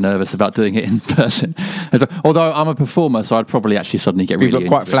be quite nervous about doing it in person. Although I'm a performer, so I'd probably actually suddenly get really. You've got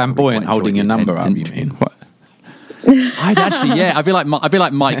quite flamboyant holding your number up. You mean? I'd actually, yeah, I'd be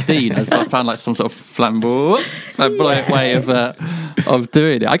like Mike Dean. I found like some sort of flamboyant way of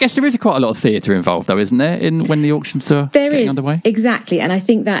doing it. I guess there is quite a lot of theatre involved, though, isn't there? In when the auctions are getting underway. Exactly, and I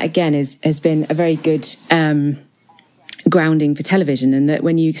think that again has been a very good grounding for television, and that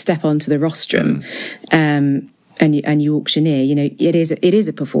when you step onto the rostrum and you auctioneer, you know, it is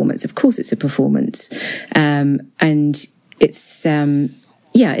a performance. Of course, it's a performance, and it's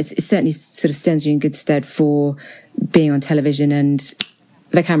it certainly sort of stands you in good stead for being on television and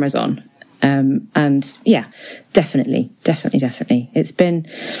the camera's on. And yeah, definitely. It's been,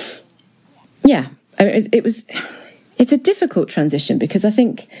 it's a difficult transition because I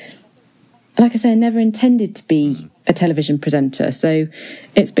think, like I say, I never intended to be a television presenter. So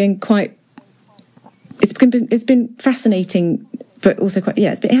it's been fascinating, but also quite,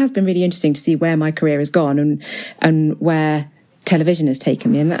 it has been really interesting to see where my career has gone and where television has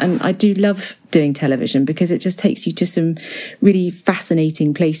taken me, and I do love doing television because it just takes you to some really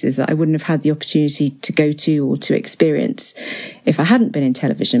fascinating places that I wouldn't have had the opportunity to go to or to experience if I hadn't been in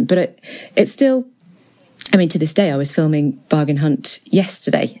television. But it's still, I mean, to this day, I was filming Bargain Hunt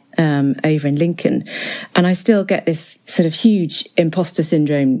yesterday over in Lincoln, and I still get this sort of huge imposter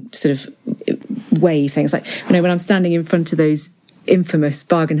syndrome sort of wave things. Like, you know, when I'm standing in front of those infamous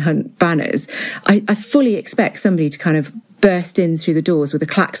Bargain Hunt banners, I fully expect somebody to kind of burst in through the doors with a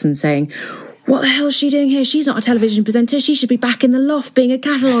klaxon saying, "What the hell is she doing here? She's not a television presenter. She should be back in the loft being a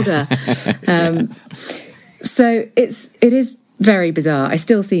cataloguer." So it is very bizarre. I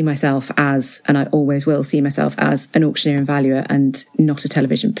still see myself as, and I always will see myself as, an auctioneer and valuer and not a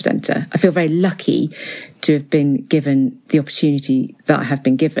television presenter. I feel very lucky to have been given the opportunity that I have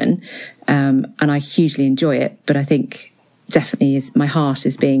been given, and I hugely enjoy it. But I think definitely my heart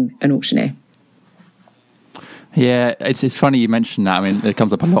is being an auctioneer. Yeah, it's funny you mentioned that. I mean, it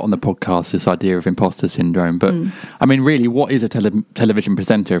comes up a lot on the podcast, this idea of imposter syndrome. But I mean, really, what is a television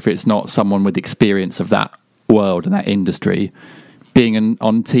presenter if it's not someone with experience of that world and that industry being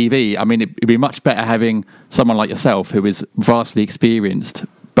on TV? I mean, it'd be much better having someone like yourself who is vastly experienced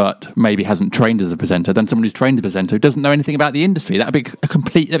but maybe hasn't trained as a presenter than someone who's trained as a presenter who doesn't know anything about the industry. That'd be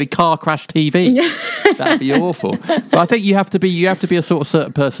car crash TV. That'd be awful. But I think you have to be a sort of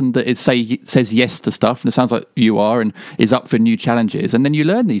certain person that says yes to stuff, and it sounds like you are, and is up for new challenges, and then you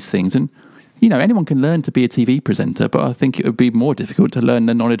learn these things. And you know, anyone can learn to be a TV presenter, but I think it would be more difficult to learn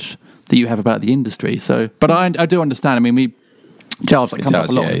the knowledge that you have about the industry. So, but I do understand. I mean, Charles, that comes up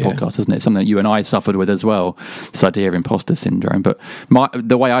a lot on the podcast, doesn't it? Something that you and I suffered with as well, this idea of imposter syndrome. But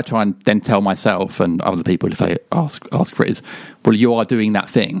the way I try and then tell myself and other people, if they ask for it, is, well, you are doing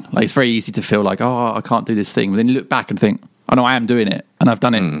that thing. Like, it's very easy to feel like, oh, I can't do this thing. But then you look back and think, oh no, I am doing it, and I've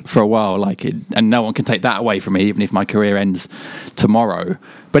done it for a while. Like, and no one can take that away from me, even if my career ends tomorrow.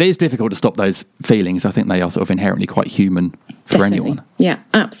 But it is difficult to stop those feelings. I think they are sort of inherently quite human for anyone. Yeah,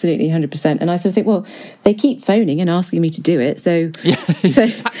 absolutely, 100%. And I sort of think, well, they keep phoning and asking me to do it, so exactly. So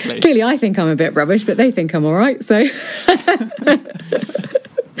clearly I think I'm a bit rubbish, but they think I'm all right. So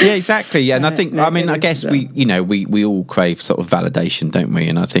yeah, exactly. Yeah, and I think, I mean, I guess we all crave sort of validation, don't we?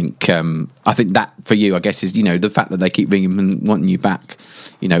 And I think that for you, I guess, is, you know, the fact that they keep ringing and wanting you back.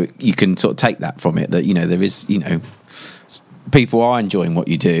 You know, you can sort of take that from it, that, you know, there is, you know, people are enjoying what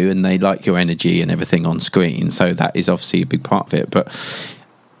you do and they like your energy and everything on screen. So that is obviously a big part of it. But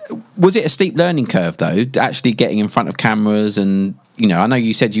was it a steep learning curve, though, actually getting in front of cameras? And, you know, I know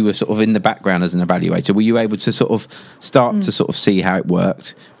you said you were sort of in the background as an evaluator. Were you able to sort of start to sort of see how it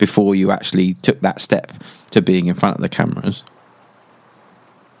worked before you actually took that step to being in front of the cameras?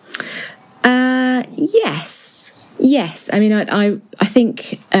 Yes. I mean, I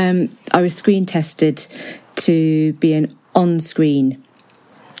think I was screen tested to be an on-screen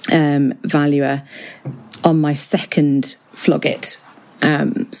valuer on my second flog it.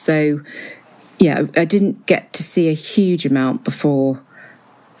 So, yeah, I didn't get to see a huge amount before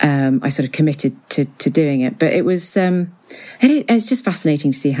I sort of committed to doing it. But it was, it's just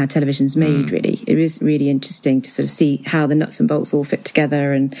fascinating to see how television's made, really. It was really interesting to sort of see how the nuts and bolts all fit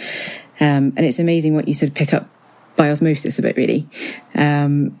together. And it's amazing what you sort of pick up by osmosis a bit, really.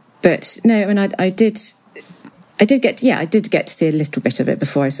 But no, I mean, I did get to see a little bit of it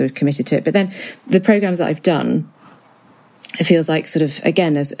before I sort of committed to it. But then the programmes that I've done, it feels like sort of,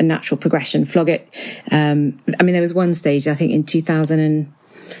 again, as a natural progression. Flog it. I mean, there was one stage, I think in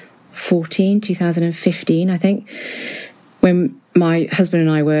 2015, I think, when my husband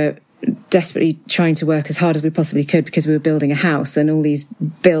and I were desperately trying to work as hard as we possibly could because we were building a house, and all these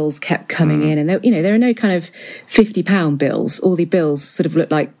bills kept coming in, and there are no kind of £50 bills. All the bills sort of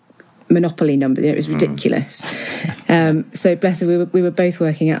looked like Monopoly numbers. It was ridiculous. So bless her, we were both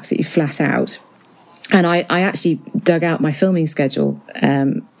working absolutely flat out, and I actually dug out my filming schedule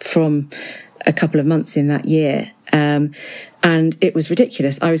from a couple of months in that year. And it was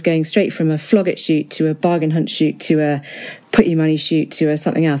ridiculous. I was going straight from a flog it shoot to a bargain hunt shoot to a put your money shoot to a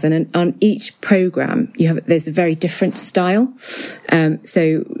something else. And on each program, there's a very different style.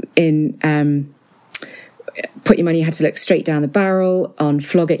 So in Put Your Money, you had to look straight down the barrel. On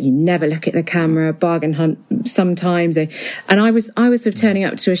Flog It, you never look at the camera. Bargain Hunt, sometimes. And I was sort of turning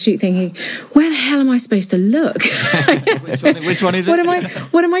up to a shoot thinking, where the hell am I supposed to look? Which one is it?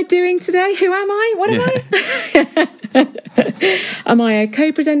 What am I doing today? Who am I? What am I? Am I a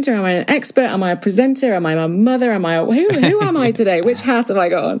co-presenter? Am I an expert? Am I a presenter? Am I a mother? Who am I today? Which hat have I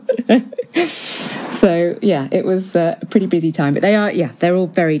got on? So yeah, it was a pretty busy time, but they're all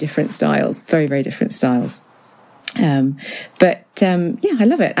very different styles, very, very different styles. But I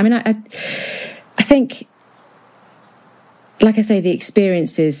love it. I mean, I think, like I say, the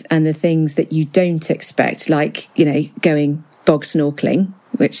experiences and the things that you don't expect, like, going bog snorkeling,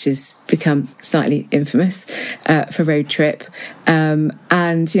 which has become slightly infamous for road trip, and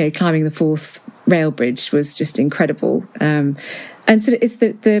climbing the Forth rail bridge was just incredible. And so it's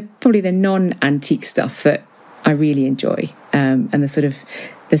the probably the non-antique stuff that I really enjoy, and the sort of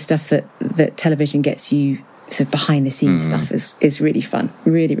the stuff that television gets you sort of behind the scenes stuff is really fun,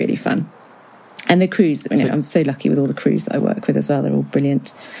 really, really fun. And the crews, I'm so lucky with all the crews that I work with as well. They're all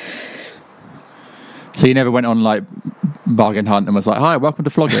brilliant. So you never went on like Bargain Hunt and was like, "Hi, welcome to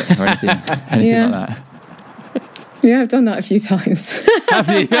Flog It," or anything like that? Yeah, I've done that a few times. Have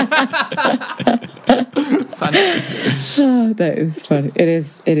you? That is fun.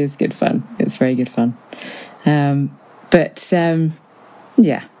 It is good fun. It's very good fun. It's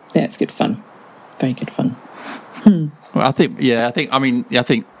good fun. Very good fun. Well, I think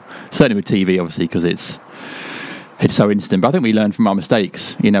certainly with TV, obviously, because it's so instant. But I think we learn from our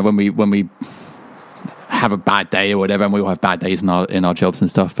mistakes. When we have a bad day or whatever, and we all have bad days in our jobs and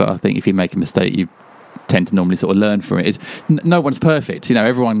stuff. But I think if you make a mistake, you tend to normally sort of learn from it. No one's perfect.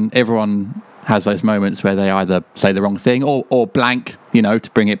 Everyone has those moments where they either say the wrong thing or blank, to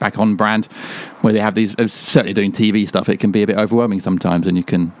bring it back on brand, where they have these, certainly doing TV stuff, it can be a bit overwhelming sometimes,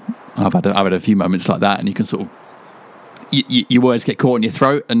 and I've had a few moments like that, and you can sort of, your words get caught in your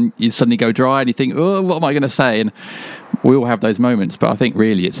throat and you suddenly go dry and you think, oh, what am I going to say? And we all have those moments, but I think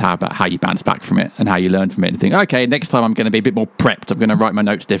really it's about how you bounce back from it and how you learn from it and think, okay, next time I'm going to be a bit more prepped. I'm going to write my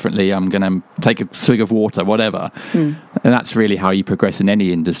notes differently. I'm going to take a swig of water, whatever. And that's really how you progress in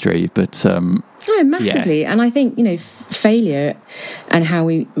any industry. But massively. Yeah. And I think, failure and how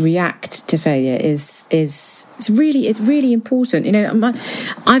we react to failure is really important.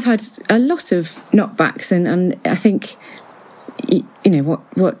 I've had a lot of knockbacks and I think,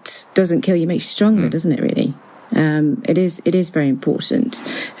 what doesn't kill you makes you stronger, doesn't it, really? It is very important.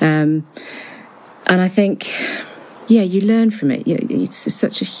 And I think, you learn from it. It's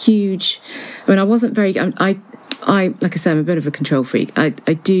such a huge, I wasn't very, I like I said, I'm a bit of a control freak. I'm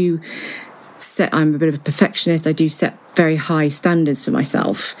a bit of a perfectionist. I do set very high standards for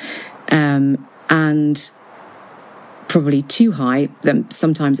myself. And probably too high, then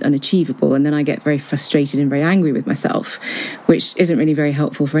sometimes unachievable, and then I get very frustrated and very angry with myself, which isn't really very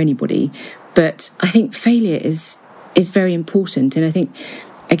helpful for anybody. But I think failure is very important, and I think,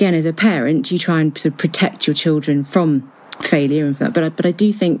 again, as a parent, you try and sort of protect your children from failure, and but I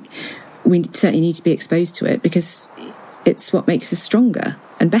do think we certainly need to be exposed to it because it's what makes us stronger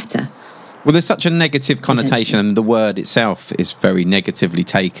and better. Well, there's such a negative connotation, and the word itself is very negatively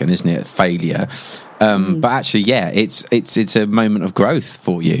taken, isn't it? Failure. But actually, it's a moment of growth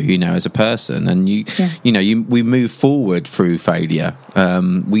for you, as a person, and we move forward through failure.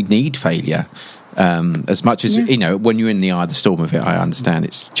 We need failure as much as when you're in the eye of the storm of it. I understand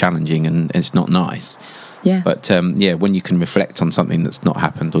it's challenging and it's not nice. Yeah. But when you can reflect on something that's not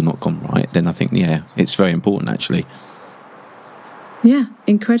happened or not gone right, then I think it's very important actually. Yeah,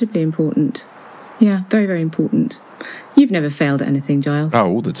 incredibly important. Yeah, very, very important. You've never failed at anything, Giles. Oh,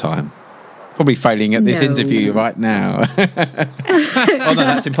 all the time. Probably failing at this interview right now. Oh, no,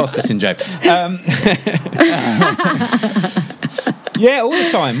 that's imposter syndrome. Yeah, all the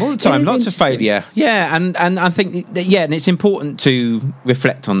time. Lots of failure. Yeah, and I think, and it's important to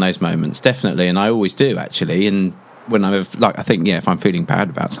reflect on those moments, definitely. And I always do, actually. And when if I'm feeling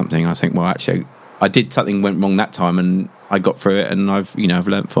bad about something, I think, well, actually, I did something went wrong that time and I got through it and I've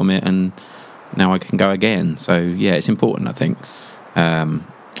learnt from it and now I can go again. So, it's important, I think.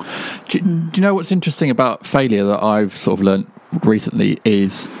 Do you know what's interesting about failure that I've sort of learnt recently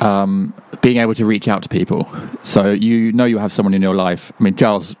is being able to reach out to people. So you have someone in your life. I mean,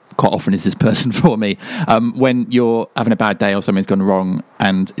 Giles quite often is this person for me. When you're having a bad day or something's gone wrong,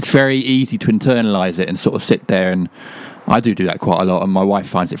 and it's very easy to internalise it and sort of sit there, and I do that quite a lot, and my wife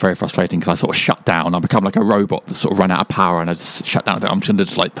finds it very frustrating because I sort of shut down. I become like a robot that sort of run out of power, and I just shut down. I'm just going to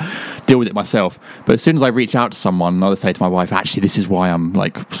just like deal with it myself. But as soon as I reach out to someone, I'll say to my wife, actually, this is why I'm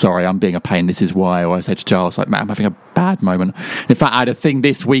like, sorry, I'm being a pain. This is why. Or I say to Giles, like, man, I'm having a bad moment. In fact, I had a thing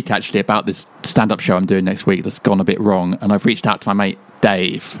this week actually about this stand-up show I'm doing next week that's gone a bit wrong, and I've reached out to my mate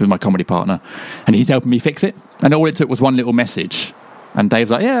Dave, who's my comedy partner, and he's helping me fix it. And all it took was one little message. And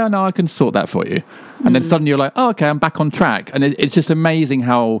Dave's like, yeah, no, I can sort that for you. And then suddenly you're like, oh, okay, I'm back on track. And it's just amazing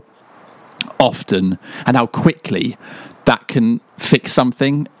how often and how quickly that can fix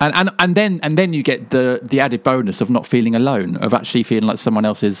something. And then you get the added bonus of not feeling alone, of actually feeling like someone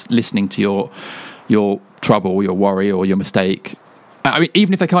else is listening to your trouble, your worry, or your mistake. I mean,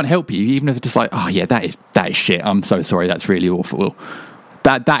 even if they can't help you, even if they're just like, oh, yeah, that is shit. I'm so sorry. That's really awful.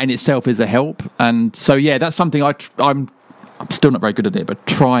 That in itself is a help. And so, yeah, that's something I'm still not very good at it, but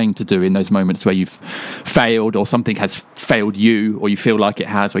trying to do in those moments where you've failed or something has failed you, or you feel like it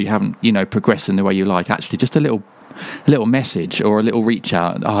has, or you haven't, progressed in the way you like. Actually, just a little message or a little reach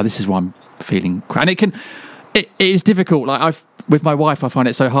out. Oh, this is why I'm feeling. And it is difficult. Like with my wife, I find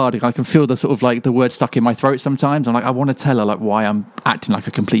it so hard. I can feel the sort of like the word stuck in my throat sometimes. I'm like, I want to tell her like why I'm acting like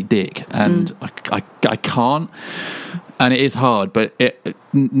a complete dick, and I can't. And it is hard, but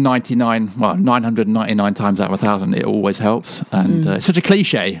 999 times out of 1,000, it always helps. And it's such a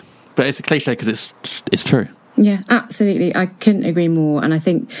cliche, but it's a cliche because it's true. Yeah, absolutely. I couldn't agree more. And I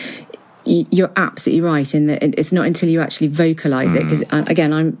think you're absolutely right in that it's not until you actually vocalise it. Because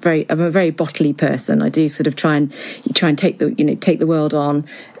again, I'm a very bottly person. I do sort of try and take the world on,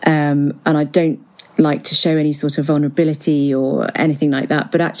 and I don't like to show any sort of vulnerability or anything like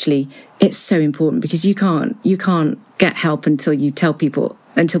that. But actually, it's so important because you can't get help until you tell people,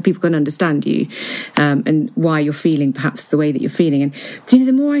 until people can understand you, and why you're feeling perhaps the way that you're feeling. And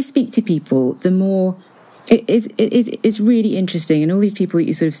the more I speak to people, the more it's really interesting. And all these people that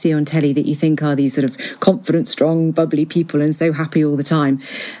you sort of see on telly that you think are these sort of confident, strong, bubbly people and so happy all the time,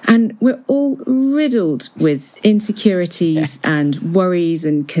 and we're all riddled with insecurities and worries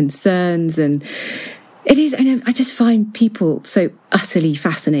and concerns. And it is, and I just find people so utterly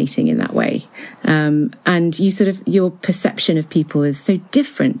fascinating in that way. And your perception of people is so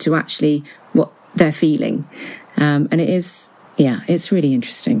different to actually what they're feeling. And it is, it's really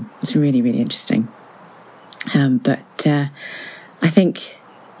interesting. It's really, really interesting. But I think,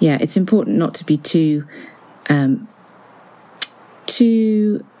 it's important not to be too,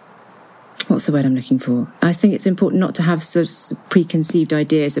 what's the word I'm looking for? I think it's important not to have sort of preconceived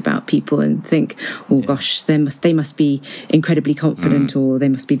ideas about people and think, oh gosh, they must be incredibly confident, or they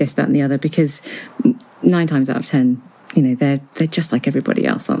must be this, that, and the other. Because 9 times out of 10, they're just like everybody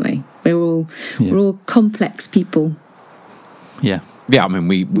else, aren't they? We're all complex people. Yeah. Yeah, I mean,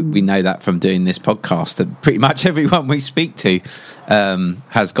 we know that from doing this podcast, that pretty much everyone we speak to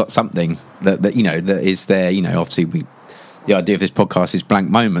has got something that that is there. Obviously, the idea of this podcast is blank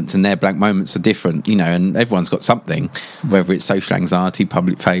moments, and their blank moments are different. And everyone's got something, whether it's social anxiety,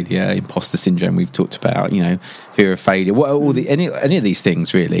 public failure, imposter syndrome. We've talked about, fear of failure. What any of these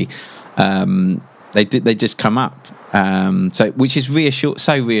things really? They just come up. Which is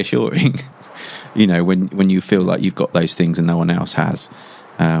reassuring. When you feel like you've got those things and no one else has,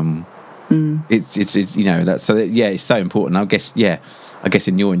 it's that's so it's so important. I guess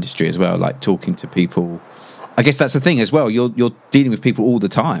in your industry as well, like talking to people, I guess that's the thing as well. You're dealing with people all the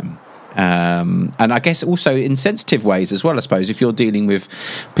time, and I guess also in sensitive ways as well. I suppose if you're dealing with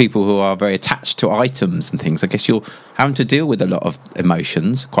people who are very attached to items and things, I guess you're having to deal with a lot of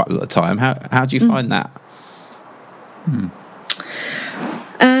emotions quite a lot of time. How do you find that?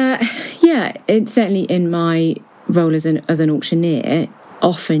 It's certainly in my role as an auctioneer.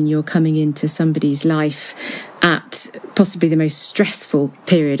 Often you're coming into somebody's life at possibly the most stressful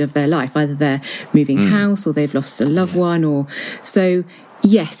period of their life. Either they're moving house, or they've lost a loved one, or so.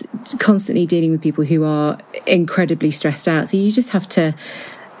 Yes, constantly dealing with people who are incredibly stressed out. So you just have to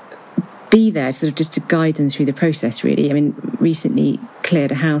be there, sort of just to guide them through the process. Really, I mean, recently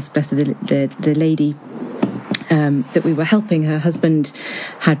cleared a house. Bless her, the lady that we were helping, her husband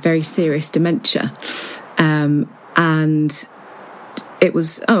had very serious dementia, and it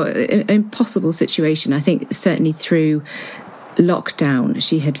was an impossible situation. I think certainly through lockdown,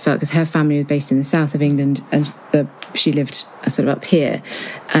 she had felt, because her family was based in the south of England and she lived sort of up here,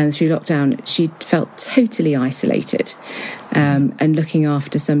 and through lockdown she felt totally isolated, and looking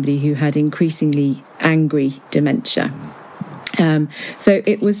after somebody who had increasingly angry dementia. So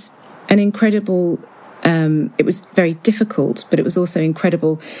it was an incredible, it was very difficult, but it was also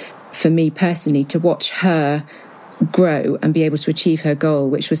incredible for me personally to watch her grow and be able to achieve her goal,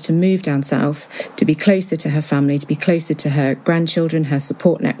 which was to move down south, to be closer to her family, to be closer to her grandchildren, her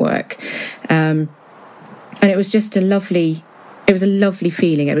support network. And it was just a lovely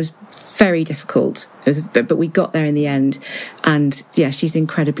feeling. It was very difficult, but we got there in the end. And yeah, she's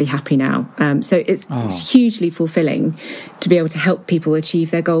incredibly happy now. So it's hugely fulfilling to be able to help people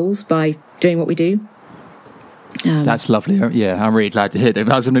achieve their goals by doing what we do. That's lovely. Yeah, I'm really glad to hear that.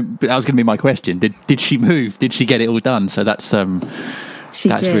 That was going to be my question. Did she move? Did she get it all done? So that's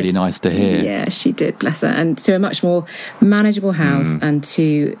really nice to hear. Yeah, she did, bless her, and to a much more manageable house and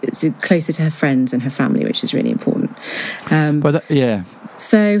to closer to her friends and her family, which is really important.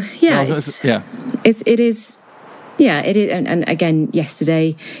 So yeah, it is. And again,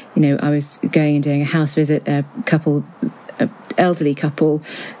 yesterday, I was going and doing a house visit. Elderly couple.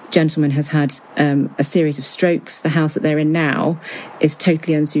 Gentleman has had a series of strokes. The house that they're in now is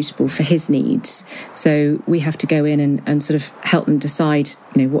totally unsuitable for his needs. So we have to go in and sort of help them decide,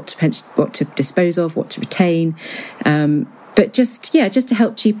 what to dispose of, what to retain. But just to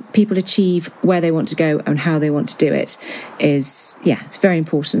help people achieve where they want to go and how they want to do it is, it's very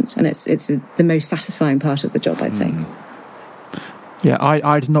important. And it's the most satisfying part of the job, I'd say. Yeah,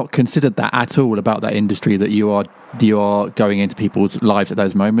 I'd not considered that at all about that industry, that you are going into people's lives at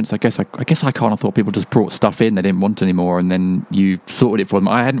those moments. I guess I kind of thought people just brought stuff in they didn't want anymore, and then you sorted it for them.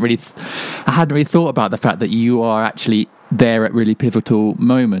 I hadn't really thought about the fact that you are actually there at really pivotal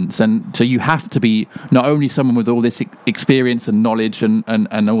moments, and so you have to be not only someone with all this experience and knowledge and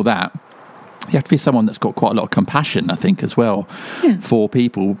all that. You have to be someone that's got quite a lot of compassion, I think, as well, for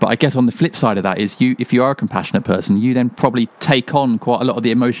people. But I guess on the flip side of that is if you are a compassionate person, you then probably take on quite a lot of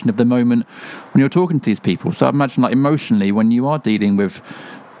the emotion of the moment when you're talking to these people. So I imagine, like, emotionally, when you are dealing with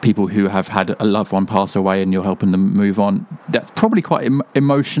people who have had a loved one pass away and you're helping them move on, that's probably quite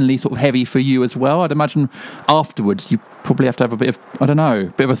emotionally sort of heavy for you as well. I'd imagine afterwards you probably have to have a bit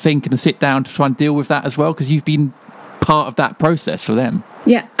of a think and a sit down to try and deal with that as well, because you've been part of that process for them.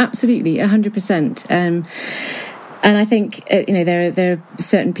 Yeah, absolutely, 100%. And I think there are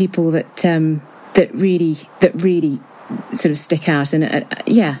certain people that really sort of stick out, and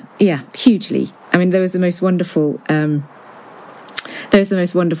hugely. I mean, there was the most wonderful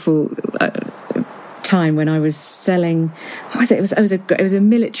time when I was selling. What was it? It was a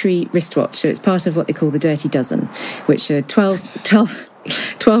military wristwatch. So it's part of what they call the Dirty Dozen, which are 12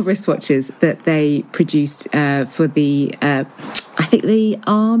 wristwatches that they produced for the I think the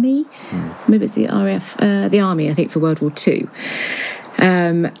army, maybe it's the RAF, the army, I think, for World War II.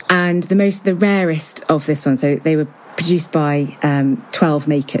 And the rarest of this one, so they were produced by 12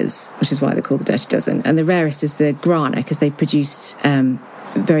 makers, which is why they're called the Dirty Dozen. And the rarest is the Grana, because they produced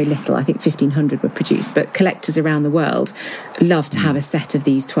very little. I think 1,500 were produced, but collectors around the world love to have a set of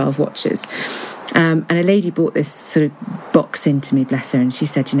these 12 watches. And a lady bought this sort of box into me, bless her, and she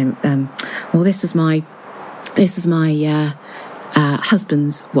said, well, this was my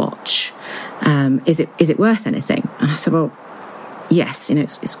husband's watch. Is it worth anything? And I said, well, yes,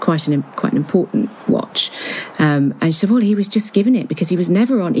 it's quite an important watch. And she said, well, he was just given it because he was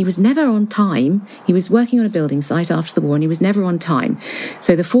never on time. He was working on a building site after the war and he was never on time.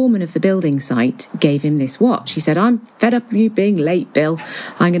 So the foreman of the building site gave him this watch. He said, I'm fed up of you being late, Bill.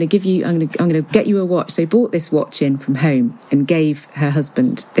 I'm going to get you a watch. So he bought this watch in from home and gave her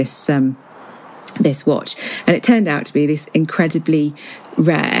husband this watch, and it turned out to be this incredibly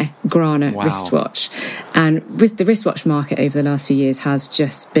rare Grana wristwatch. And the wristwatch market over the last few years has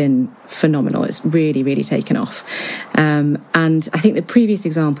just been phenomenal. It's really, really taken off. And I think the previous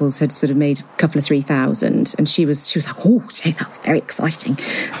examples had sort of made a couple of 3,000, and she was like, oh, that's very exciting.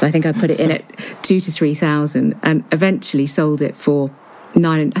 So I think I put it in at 2,000 to 3,000, and eventually sold it for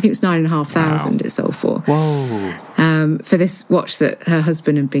 $9,500 it sold for. Whoa! For this watch that her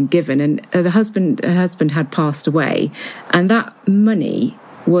husband had been given, and her husband had passed away, and that money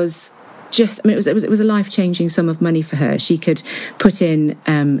was just, it was a life-changing sum of money for her. She could put in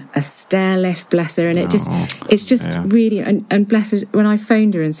a stair lift, bless her, and it's just really, and bless her, when I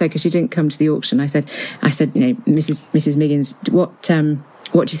phoned her and said, because she didn't come to the auction, I said, Mrs. Miggins,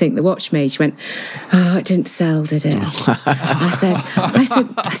 what do you think the watch made? She went, oh, it didn't sell, did it? I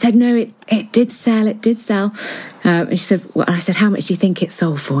said, no, it did sell. And she said, well, I said, how much do you think it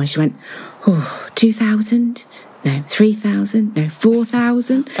sold for? And she went, oh, 2,000. No, 3,000? No,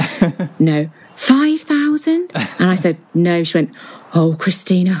 4,000? No, 5,000? And I said, no. She went, oh,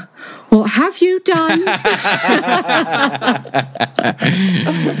 Christina, what have you done?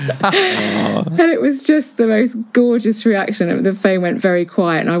 And it was just the most gorgeous reaction. The phone went very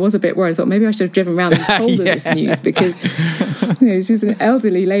quiet, and I was a bit worried. I thought maybe I should have driven around and told her this news, because she's an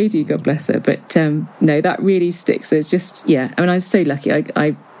elderly lady, God bless her. But no, that really sticks. So it's just, I mean, I was so lucky.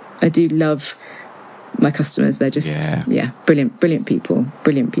 I do love my customers. They're just brilliant people.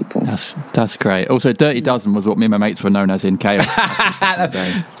 That's great. Also, Dirty Dozen was what me and my mates were known as in Chaos.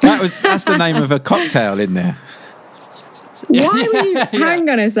 That's the name of a cocktail in there. Why were you hang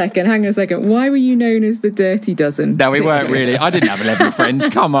on a second, why were you known as the Dirty Dozen? No, we weren't really. I didn't have 11 friends,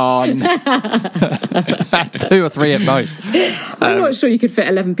 come on. 2 or 3 at most. I'm not sure you could fit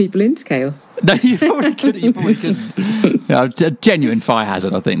 11 people into Chaos. No, you probably couldn't. A genuine fire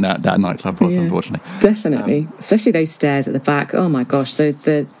hazard, I think, that nightclub was, unfortunately. Definitely. Especially those stairs at the back. Oh my gosh, they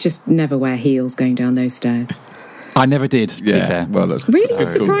just never wear heels going down those stairs. I never did, to be fair. Well, that's really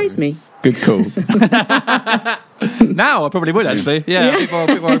surprised me. Good call. Now I probably would, actually. Yeah.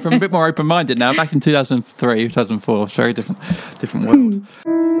 A bit more open-minded now. Back in 2003, 2004, it's a very different world.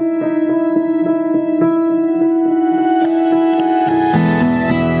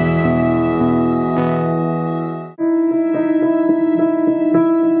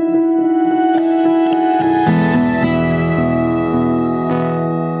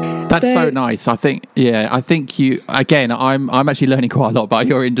 That's so nice. I think you, again, I'm actually learning quite a lot about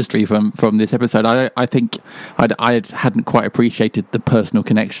your industry from this episode. I think I hadn't quite appreciated the personal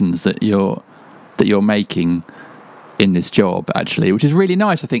connections that you're making in this job, actually, which is really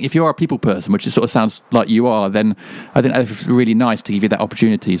nice. I think if you are a people person, which it sort of sounds like you are, then I think it's really nice to give you that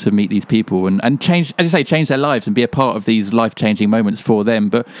opportunity to meet these people and change, as you say, change their lives and be a part of these life-changing moments for them.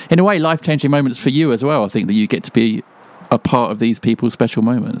 But in a way, life-changing moments for you as well. I think that you get to be a part of these people's special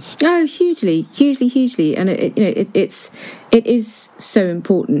moments. Oh, hugely, and it is so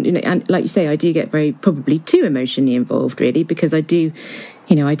important. And like you say, I do get very probably too emotionally involved, really, because I do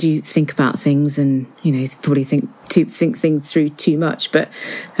think about things and probably think things through too much. But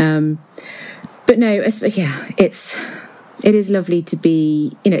no, it is lovely to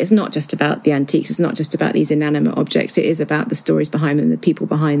be. It's not just about the antiques. It's not just about these inanimate objects. It is about the stories behind them, the people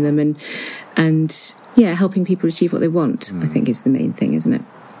behind them, and helping people achieve what they want, I think, is the main thing, isn't it?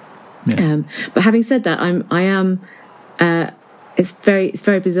 Yeah. But having said that, I am. It's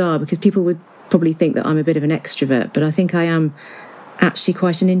very bizarre because people would probably think that I'm a bit of an extrovert, but I think I am actually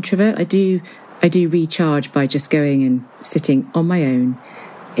quite an introvert. I do recharge by just going and sitting on my own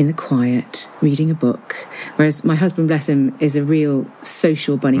in the quiet, reading a book. Whereas my husband, bless him, is a real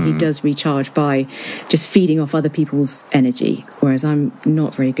social bunny. He does recharge by just feeding off other people's energy, whereas I'm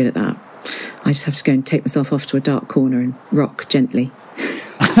not very good at that. I just have to go and take myself off to a dark corner and rock gently.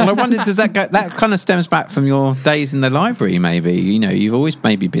 Well, I wonder, does that kind of stems back from your days in the library, maybe? You've always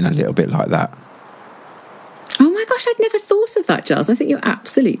maybe been a little bit like that. Oh my gosh, I'd never thought of that, Giles. I think you're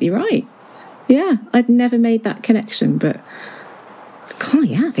absolutely right. Yeah, I'd never made that connection, but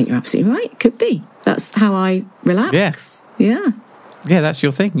I think you're absolutely right. Could be. That's how I relax. Yeah. Yeah, that's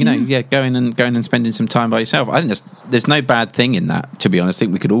your thing. Going and spending some time by yourself. I think there's no bad thing in that, to be honest. I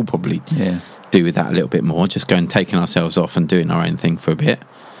think we could all probably do with that a little bit more, just going and taking ourselves off and doing our own thing for a bit.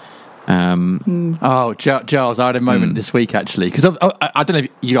 Oh, Giles, I had a moment this week, actually, because I don't know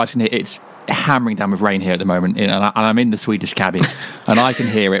if you guys can hear it's hammering down with rain here at the moment, and I'm in the Swedish cabin and I can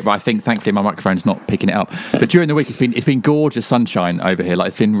hear it, but I think thankfully my microphone's not picking it up. But during the week it's been gorgeous sunshine over here, like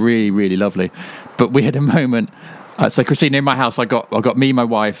it's been really, really lovely. But we had a moment. So Christina, in my house, I got me, my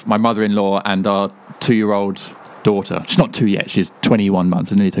wife, my mother-in-law, and our 2-year-old daughter. She's not 2 yet; she's 21 months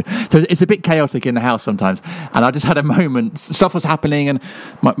and nearly 2. So it's a bit chaotic in the house sometimes. And I just had a moment. Stuff was happening, and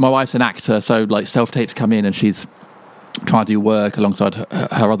my wife's an actor, so like self-tapes come in, and she's trying to do work alongside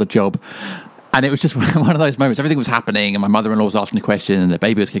her other job. And it was just one of those moments. Everything was happening, and my mother-in-law was asking a question, and the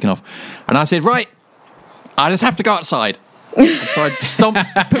baby was kicking off. And I said, "Right, I just have to go outside." So I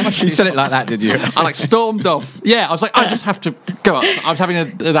put my shoes. You said it like that, did you? I stormed off. Yeah, I was like, I just have to go outside. I was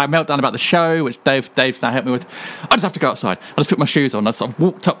having that meltdown about the show, which Dave's now helped me with. I just have to go outside. I just put my shoes on. I sort of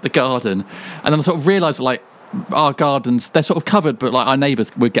walked up the garden, and then I sort of realised like our gardens, they're sort of covered, but like our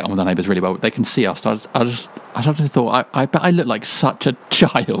neighbours, we get on with our neighbours really well. They can see us. So I suddenly thought, I bet I look like such a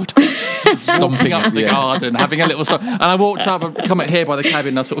child. Stomping up the garden, having a little stop. And I walked up and come out here by the cabin,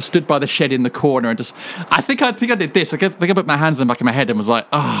 and I sort of stood by the shed in the corner and just, I think I did this. I put my hands on the back of my head and was like,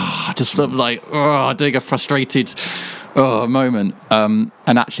 just sort of like, doing a frustrated moment. And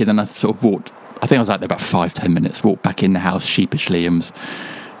actually then I sort of walked, I think I was out there about 5-10 minutes, walked back in the house sheepishly and was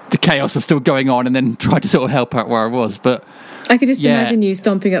the chaos was still going on, and then tried to sort of help out where I was. But I could just imagine you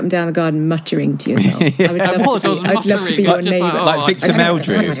stomping up and down the garden, muttering to yourself. I would love to be your neighbour. Like Victor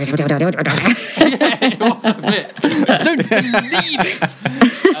Meldrew. It was a bit. I don't believe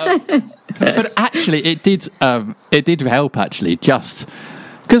it. But actually, it did help. Actually, just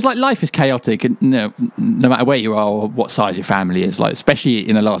because like life is chaotic, and no matter where you are or what size your family is, like especially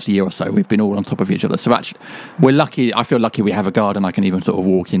in the last year or so, we've been all on top of each other. So actually, we're lucky. I feel lucky we have a garden I can even sort of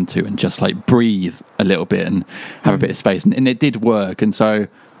walk into and just like breathe a little bit and have a bit of space. And it did work. And so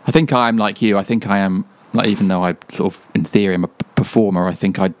I think I'm like you. I think I am like, even though I sort of in theory I'm a performer, I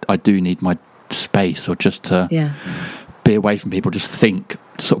think I do need my space, or just to be away from people, just think,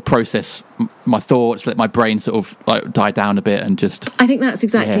 sort of process my thoughts, let my brain sort of like die down a bit, and just. I think that's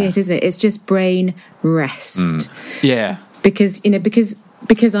exactly it, isn't it? It's just brain rest. Yeah, because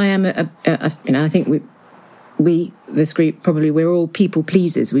I am I think we this group probably we're all people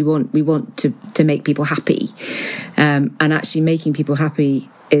pleasers. We want to make people happy, and actually making people happy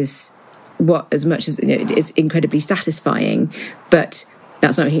is what, as much as it's incredibly satisfying, but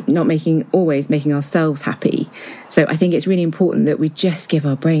that's not always making ourselves happy. So I think it's really important that we just give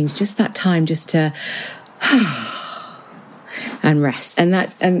our brains just that time just to and rest.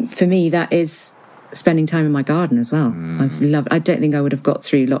 And for me, that is spending time in my garden as well. I don't think I would have got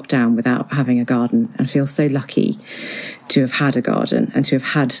through lockdown without having a garden. I feel so lucky to have had a garden and to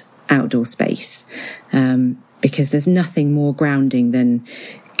have had outdoor space, because there's nothing more grounding than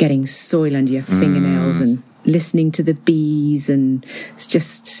getting soil under your fingernails and listening to the bees, and it's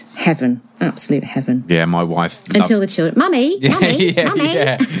just heaven, absolute heaven. Yeah, my wife. Until the children, mummy. Mummy.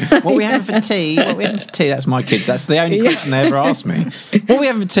 What are we having for tea? That's my kids. That's the only question they ever ask me. What are we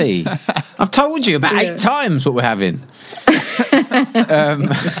having for tea? I've told you about 8 times what we're having.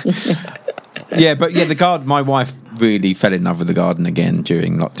 The garden. My wife really fell in love with the garden again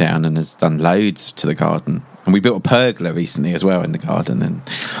during lockdown, and has done loads to the garden. And we built a pergola recently as well in the garden, and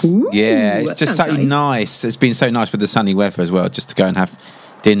it's just so nice. It's been so nice with the sunny weather as well, just to go and have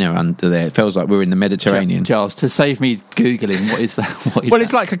dinner under there. It feels like we're in the Mediterranean. Charles, to save me googling, what is that?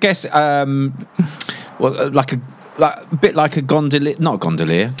 It's like, I guess, like a bit like a gondolier. Not a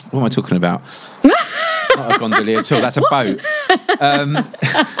gondolier. What am I talking about? Not a gondolier at all. That's a boat.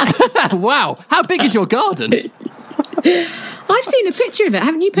 Wow, how big is your garden? I've seen a picture of it.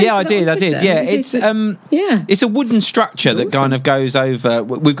 Haven't you posted I did. Yeah, it's a wooden structure that kind of goes over.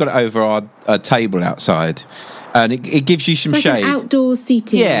 We've got it over our table outside, and it gives you some shade. Like an outdoor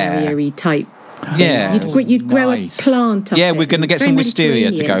seating area type. Yeah, you'd grow a plant up. Yeah, we're going to get some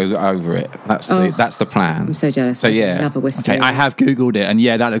wisteria to go over it. That's the plan. I'm so jealous. So I love a wisteria. Okay, I have googled it, and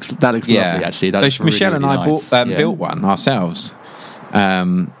that looks lovely. Actually, that's so Michelle and I built one ourselves.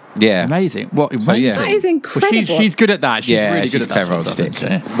 Amazing. What? That is incredible. Well, she's good at that. She's really good at that. Clever old stick.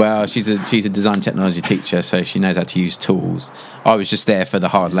 Well, she's a design technology teacher, so she knows how to use tools. I was just there for the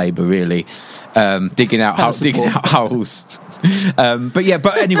hard labour, really, digging out holes.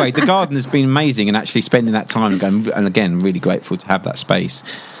 But anyway, the garden has been amazing, and actually spending that time and again, really grateful to have that space.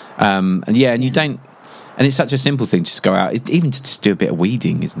 And you don't, and it's such a simple thing to just go out. Even to just do a bit of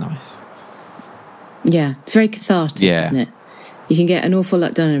weeding is nice. Yeah, it's very cathartic, isn't it? You can get an awful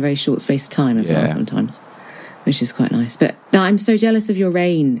lot done in a very short space of time as well sometimes, which is quite nice. But no, I'm so jealous of your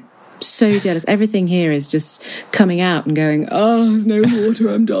rain. So jealous. Everything here is just coming out and going, there's no water,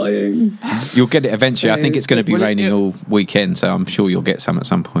 I'm dying. You'll get it eventually. I think it's going to be raining all weekend, so I'm sure you'll get some at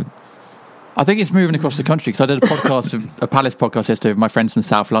some point. I think it's moving across the country, because I did a Palace podcast yesterday with my friends in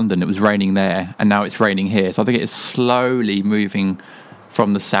South London. It was raining there, and now it's raining here. So I think it is slowly moving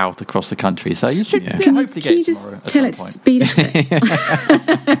from the south across the country, so you should hopefully get it. Can you just tell it to speed up a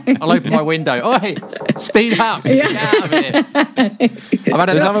bit? I'll open my window. Oi, speed up! Get out of here!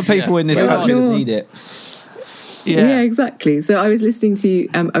 There's other people in this country that need it. Yeah, exactly. So I was listening to.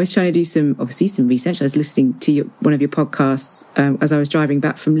 I was trying to do some research. I was listening to one of your podcasts as I was driving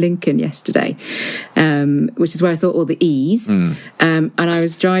back from Lincoln yesterday, which is where I saw all the E's. And I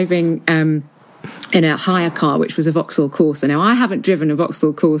was driving. In a hire car, which was a Vauxhall Corsa. Now, I haven't driven a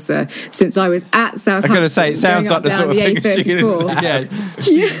Vauxhall Corsa since I was at Southampton. I'm going to say, it sounds like the sort of thing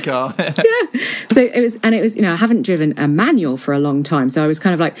student car. So it was, I haven't driven a manual for a long time. So I was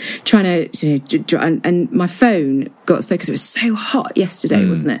kind of like trying to, and my phone got because it was so hot yesterday,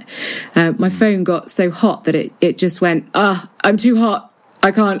 wasn't it? My phone got so hot that it just went, I'm too hot.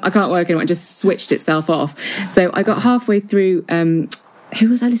 I can't work anymore. It just switched itself off. So I got halfway through, who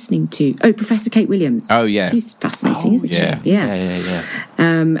was I listening to? Oh, Professor Kate Williams. Oh, yeah. She's fascinating, isn't yeah. she? Yeah.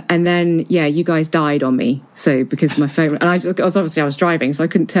 And then, you guys died on me. So, because my phone, and I was driving, so I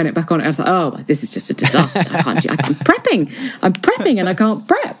couldn't turn it back on. I was like, oh, this is just a disaster. I'm prepping and I can't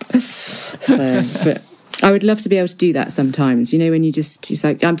prep. So, but I would love to be able to do that sometimes. When it's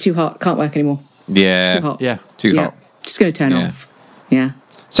like, I'm too hot, can't work anymore. Yeah. Too hot. Yeah. Too hot. Just going to turn off. Yeah.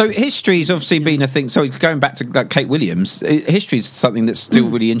 So history's obviously been a thing. So going back to Kate Williams, history's something that still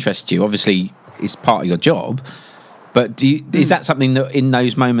really interests you. Obviously, it's part of your job. But is that something that in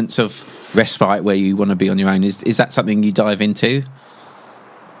those moments of respite where you want to be on your own, is that something you dive into?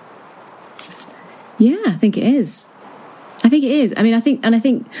 Yeah, I think it is. I mean, I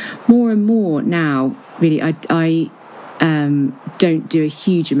think more and more now, really, I don't do a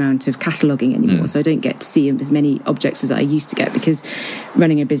huge amount of cataloguing anymore, so I don't get to see as many objects as I used to get, because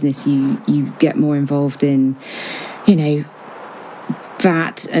running a business, you get more involved in,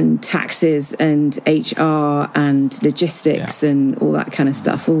 VAT and taxes and HR and logistics and all that kind of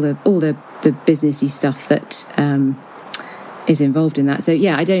stuff, all the businessy stuff that is involved in that. So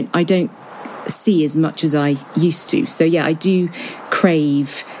I don't see as much as I used to. So I do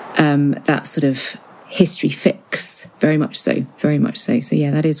crave that sort of history fix, very much so. So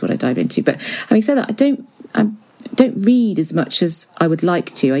that is what I dive into. But having said that, I don't read as much as I would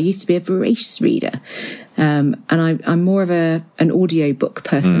like to. I used to be a voracious reader, and I'm more of an audiobook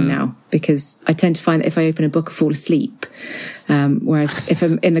person now, because I tend to find that if I open a book, I fall asleep. Whereas if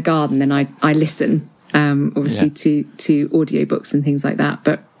I'm in the garden, then I listen, obviously to audiobooks and things like that.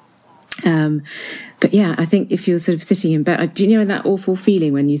 But I think if you're sort of sitting in bed, do you know that awful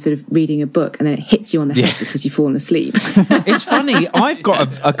feeling when you're sort of reading a book and then it hits you on the head because you've fallen asleep? It's funny. I've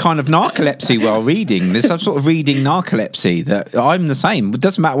got a kind of narcolepsy while reading. There's some sort of reading narcolepsy that I'm the same. It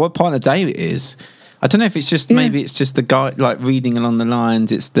doesn't matter what part of the day it is. I don't know if it's just, maybe it's just the guy like reading along the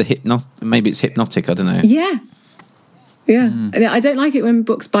lines. It's the maybe it's hypnotic. I don't know. Yeah. I don't like it when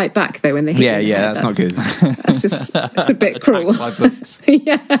books bite back though, when they hit you. That's not good. It's a bit cruel.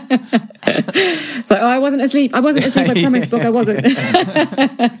 Yeah. It's like, I wasn't asleep, I promised, book, I wasn't.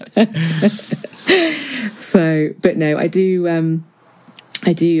 So, but no, I do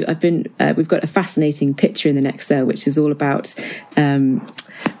I've been we've got a fascinating picture in the next cell, which is all about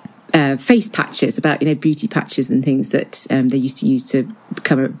face patches, about beauty patches and things that they used to use to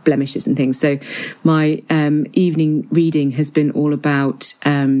cover blemishes and things. So my evening reading has been all about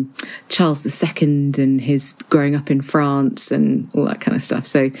Charles II and his growing up in France and all that kind of stuff.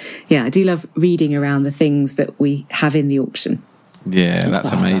 So I do love reading around the things that we have in the auction. Yeah,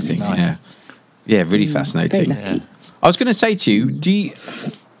 that's amazing. Nice. Yeah, really fascinating. I was going to say to you,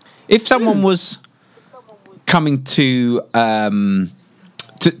 if someone was coming to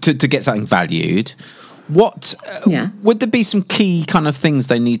get something valued, what would there be some key kind of things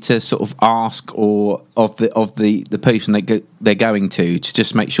they need to sort of ask, or of the person they're going to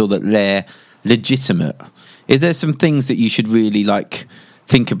just make sure that they're legitimate? Is there some things that you should really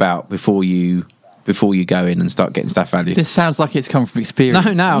think about before you go in and start getting stuff valued? This sounds like it's come from experience.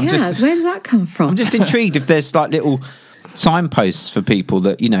 No. Where does that come from? I'm just intrigued if there's little signposts for people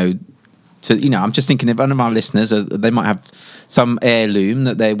that I'm just thinking if one of our listeners, they might have some heirloom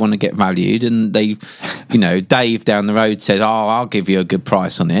that they want to get valued, and they, Dave down the road says, I'll give you a good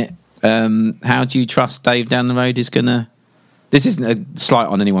price on it. How do you trust Dave down the road is going to... This isn't a slight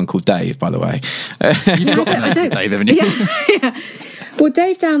on anyone called Dave, by the way. I don't, Dave, haven't you? Yeah. Well,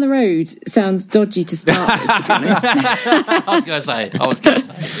 Dave down the road sounds dodgy to start with, to be honest. I was going to say, yeah.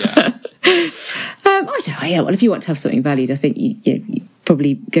 I don't know. Well, if you want to have something valued, I think you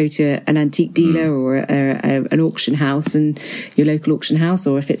probably go to an antique dealer or an auction house, and your local auction house,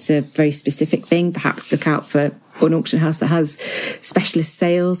 or if it's a very specific thing, perhaps look out for an auction house that has specialist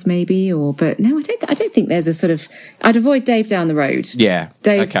sales, maybe. But no, I don't think there's a sort of... I'd avoid Dave down the road. Yeah,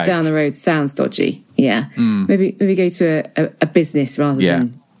 Dave down the road sounds dodgy. Yeah, maybe go to a business rather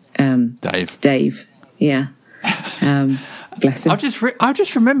than Dave. Yeah. Bless him. I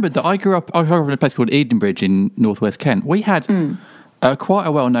just remembered that I grew up in a place called Edenbridge in northwest Kent. We had quite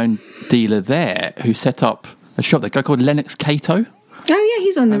a well-known dealer there who set up a shop. That guy called Lennox Cato. Oh yeah,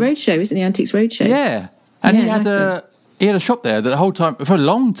 he's on the roadshow, isn't he? Antiques Roadshow. Yeah, and he had a shop there the whole time for a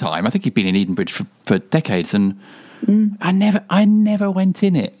long time. I think he'd been in Edenbridge for decades, and I never went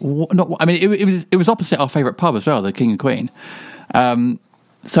in it. It was opposite our favourite pub as well, the King and Queen.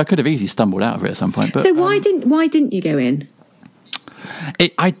 So I could have easily stumbled out of it at some point. But, so why didn't you go in?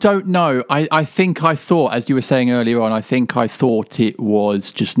 I don't know. I think I thought, as you were saying earlier on, I thought it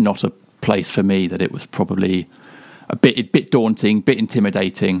was just not a place for me, that it was probably a bit daunting, bit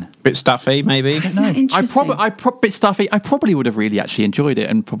intimidating, bit stuffy, maybe. Isn't that interesting? Bit stuffy. I probably would have really actually enjoyed it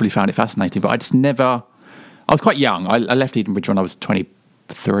and probably found it fascinating, but I just never. I was quite young. I left Edenbridge when I was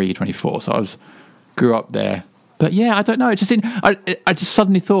 23, 24, so grew up there. But yeah, I don't know. I just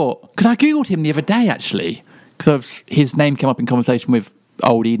suddenly thought, because I googled him the other day actually, because his name came up in conversation with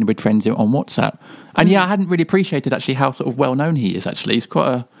old Edenbridge friends on WhatsApp, and I hadn't really appreciated actually how sort of well known he is. Actually, he's quite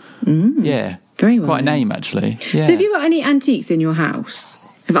a very well quite a known. name actually. Yeah. So have you got any antiques in your house?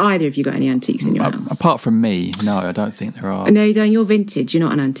 Have either of you got any antiques in your house? Apart from me, no, I don't think there are. No, you don't. You're vintage. You're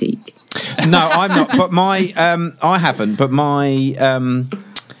not an antique. No, I'm not. But I haven't. But my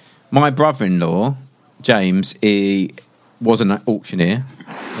brother-in-law, James, he was an auctioneer.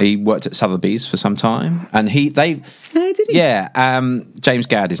 He worked at Sotheby's for some time, and did he? Yeah, James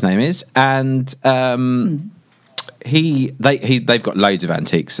Gadd, his name is, and they've got loads of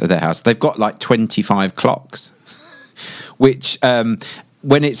antiques at their house. They've got like 25 clocks, which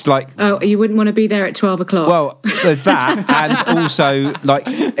when it's like, oh, you wouldn't want to be there at 12 o'clock. Well, there's that, and also like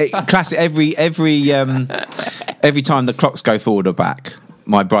classic. Every time the clocks go forward or back,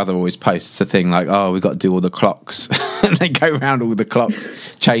 my brother always posts a thing like, "Oh, we've got to do all the clocks." And they go around all the clocks,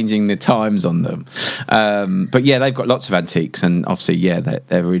 changing the times on them. But yeah, they've got lots of antiques, and obviously, yeah,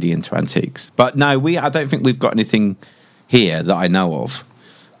 they're really into antiques. But no, I don't think we've got anything here that I know of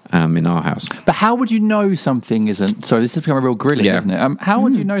in our house. But how would you know something isn't? Sorry, this has become a real grilling, isn't it? How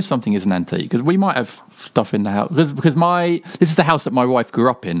would you know something is an antique? Because we might have stuff in the house. Because this is the house that my wife grew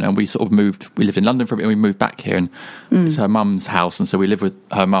up in, and we sort of moved. We lived in London for a bit, and we moved back here, and it's her mum's house, and so we live with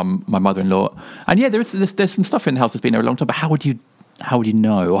her mum, my mother-in-law. And yeah, there's some stuff in the house that's been there a long time. But how would you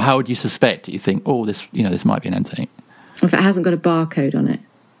know, or how would you suspect? You think, oh, this might be an antique. If it hasn't got a barcode on it.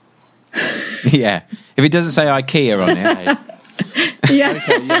 Yeah, if it doesn't say IKEA on it. Yeah.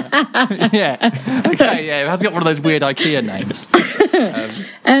 Okay, yeah. Okay, yeah. It has got one of those weird IKEA names.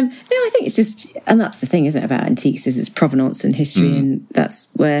 No, I think it's just, and that's the thing, isn't it, about antiques, is its provenance and history, and that's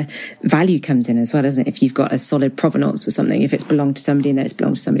where value comes in as well, isn't it? If you've got a solid provenance for something, if it's belonged to somebody and then it's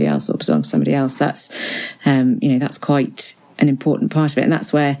belonged to somebody else or belonged to somebody else, that's, that's quite an important part of it. And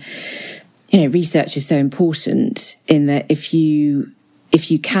that's where, research is so important, in that if you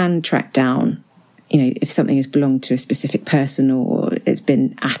can track down, if something has belonged to a specific person or it's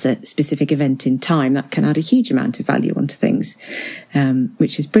been at a specific event in time, that can add a huge amount of value onto things,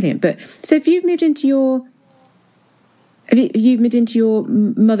 which is brilliant. But so if you've moved into your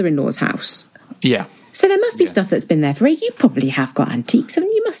mother-in-law's house, yeah. So there must be stuff that's been there for ages. You probably have got antiques,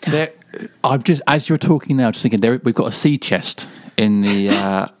 haven't you? You must have. I'm just, as you're talking now, just thinking we've got a sea chest in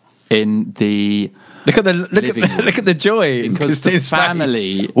the Look at the joy in Christina's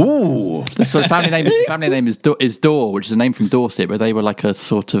family. Face. Ooh, so the family name is Dor, which is a name from Dorset, but they were like a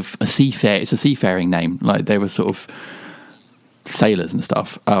sort of a seafarer. It's a seafaring name, like they were sort of sailors and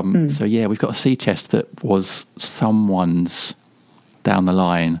stuff. So yeah, we've got a sea chest that was someone's down the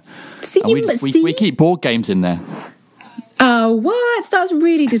line. We keep board games in there. Oh, what? That's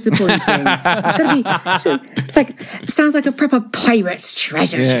really disappointing. It's got to be. It sounds like a proper pirate's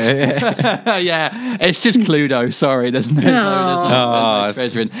treasure chest. Yeah, it's just Cluedo. Sorry, there's no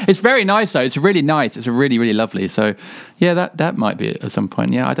treasure in. It's very nice though. It's really nice. It's really, really lovely. So, yeah, that might be it at some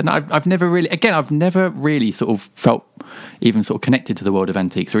point. Yeah, I don't know. I've never really sort of felt even sort of connected to the world of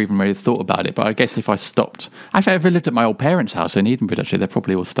antiques, or even really thought about it. But I guess if I stopped, if I ever lived at my old parents' house in Edenbridge, actually, they're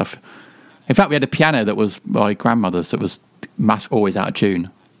probably all stuff. In fact, we had a piano that was my grandmother's that was always out of tune,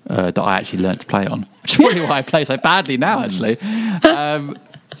 that I actually learnt to play on. Which is probably why I play so badly now, actually.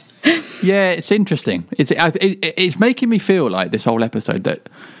 Yeah, it's interesting. It's making me feel like this whole episode that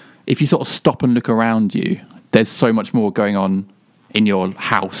if you sort of stop and look around you, there's so much more going on in your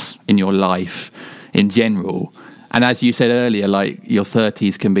house, in your life, in general. And as you said earlier, like your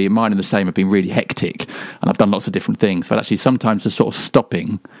 30s can be, mine and the same, have been really hectic, and I've done lots of different things. But actually, sometimes just sort of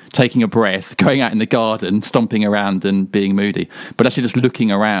stopping, taking a breath, going out in the garden, stomping around, and being moody. But actually, just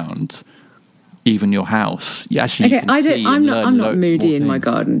looking around, even your house, you actually. Okay, I'm not moody in my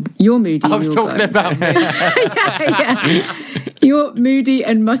garden. You're moody. I was talking about me. yeah. You're moody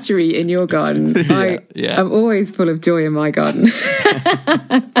and muttery in your garden. I'm always full of joy in my garden.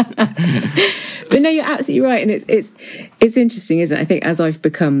 But no, you're absolutely right, and it's interesting, isn't it? I think as I've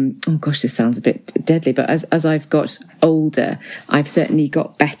become, oh gosh, this sounds a bit deadly, but as I've got older, I've certainly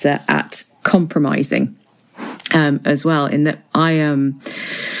got better at compromising as well. In that I am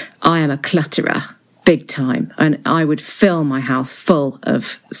a clutterer, big time, and I would fill my house full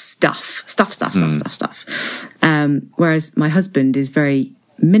of stuff. Whereas my husband is very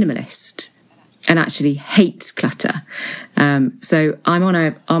minimalist and actually hates clutter. So I'm on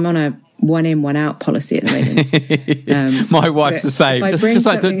a one in, one out policy at the moment. My wife's the same.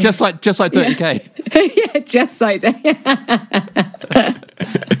 Just like Dirty K. Yeah, just like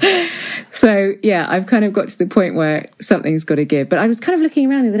So yeah, I've kind of got to the point where something's got to give. But I was kind of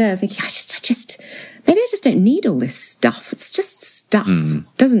looking around the other day. I was thinking, maybe I just don't need all this stuff. It's just stuff.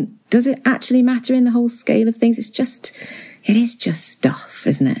 Does it actually matter in the whole scale of things? It is just stuff,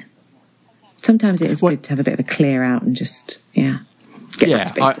 isn't it? Sometimes it is good to have a bit of a clear out and just get back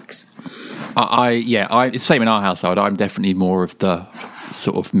to basics. It's the same in our household. I'm definitely more of the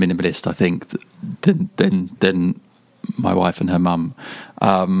sort of minimalist, I think, than my wife and her mum.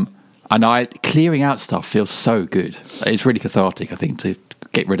 And clearing out stuff feels so good. It's really cathartic, I think, to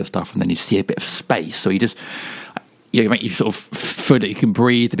get rid of stuff, and then you see a bit of space, or you make you sort of feel that you can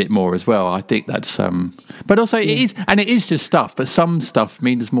breathe a bit more as well. I think that's but also it is just stuff, but some stuff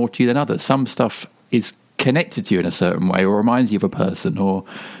means more to you than others. Some stuff is connected to you in a certain way, or reminds you of a person, or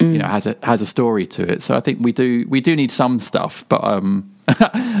has a story to it. So I think we do need some stuff, but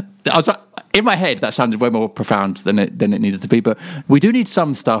in my head that sounded way more profound than it needed to be. But we do need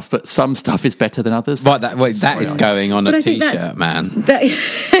some stuff, but some stuff is better than others. Right, that is going on a t-shirt, man.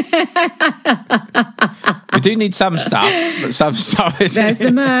 We do need some stuff, but some stuff is. There's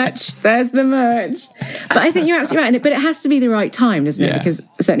the merch. But I think you're absolutely right. But it has to be the right time, doesn't it? Because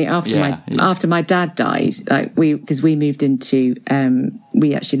certainly after my dad died, because we moved into,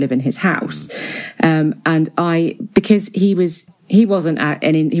 we actually live in his house, and because he was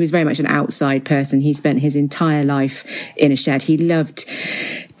very much an outside person. He spent his entire life in a shed. He loved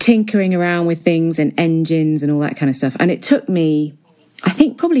tinkering around with things and engines and all that kind of stuff. And it took me, I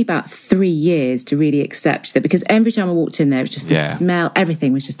think, probably about 3 years to really accept that, because every time I walked in there, it was just the smell,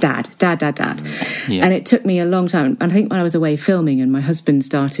 everything was just dad. Yeah. And it took me a long time. And I think when I was away filming and my husband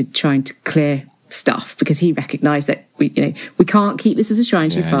started trying to clear stuff, because he recognised that we can't keep this as a shrine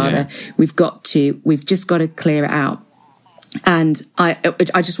to your father. Yeah. We've just got to clear it out. And I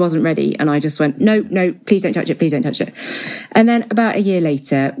just wasn't ready, and I just went, no, please don't touch it. And then about a year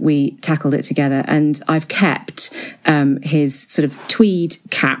later, we tackled it together, and I've kept his sort of tweed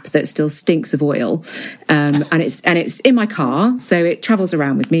cap that still stinks of oil, and it's in my car, so it travels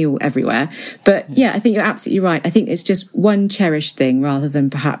around with me all everywhere. But yeah, I think you're absolutely right. I think it's just one cherished thing rather than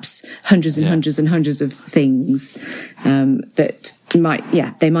perhaps hundreds and hundreds and hundreds of things that might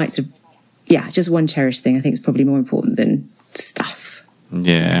just one cherished thing. I think is probably more important than stuff.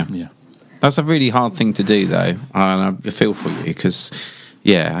 Yeah. That's a really hard thing to do, though. I feel for you, because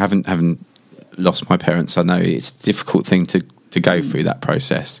having lost my parents, I know it's a difficult thing to go through that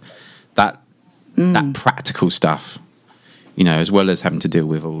process. That practical stuff, as well as having to deal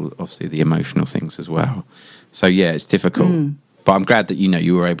with all, obviously, the emotional things as well. So it's difficult. But I'm glad that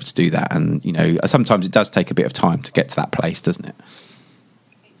you were able to do that, and sometimes it does take a bit of time to get to that place, doesn't it?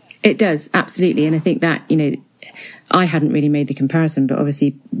 It does, absolutely. And I think that I hadn't really made the comparison, but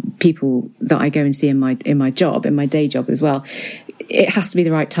obviously people that I go and see in my day job as well, it has to be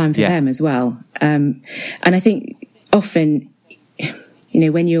the right time for them as well. And I think often,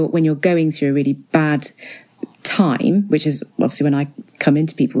 when you're going through a really bad time, which is obviously when I come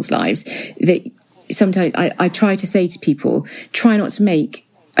into people's lives, that sometimes I try to say to people, try not to make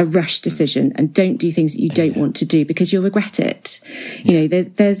a rush decision, and don't do things that you don't want to do, because you'll regret it.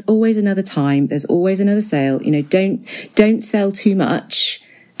 There's always another time, there's always another sale. Don't sell too much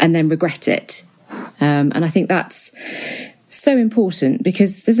and then regret it. And I think that's so important,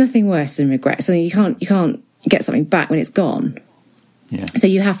 because there's nothing worse than regret. Something you can't get something back when it's gone. Yeah. So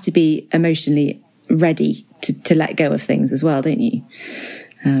you have to be emotionally ready to let go of things as well, don't you?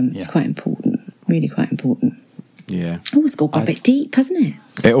 It's quite important, really quite important. Yeah. Oh, it's got a bit deep, hasn't it?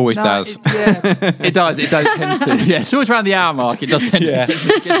 It always does. It does. It tends to. Yeah, it's always around the hour mark. It does tend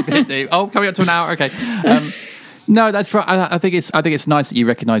to get a bit deep. Oh, coming up to an hour. Okay. No, that's right. I think it's nice that you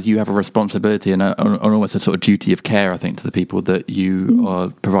recognise you have a responsibility and almost a sort of duty of care, I think, to the people that you are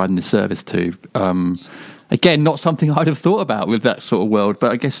providing this service to. Again, not something I'd have thought about with that sort of world,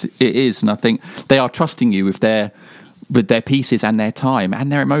 but I guess it is, and I think they are trusting you with their pieces and their time and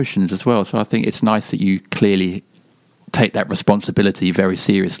their emotions as well. So I think it's nice that you clearly take that responsibility very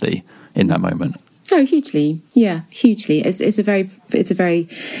seriously in that moment. Oh, hugely. Yeah, hugely. It's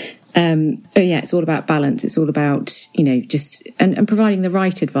all about balance. It's all about, just, and providing the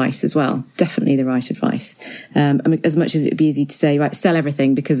right advice as well. Definitely the right advice. As much as it would be easy to say, right, sell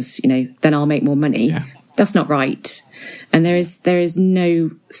everything because, then I'll make more money. Yeah. That's not right. And there is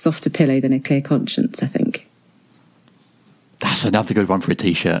no softer pillow than a clear conscience, I think. That's another good one for a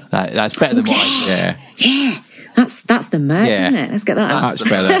t-shirt. That's better than what I said. Yeah. That's the merch, isn't it? Let's get that out. Much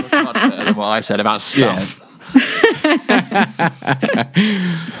better. Much better than what I said about stuff. Yeah.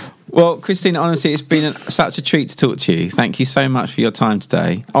 Well, Christina, honestly, it's been such a treat to talk to you. Thank you so much for your time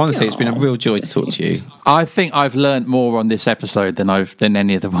today. Honestly, it's been a real joy to talk to you. I think I've learnt more on this episode than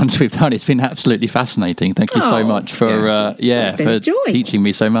any of the ones we've done. It's been absolutely fascinating. Thank you so much for teaching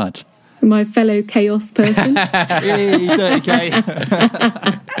me so much. My fellow chaos person. Hey, dirty K.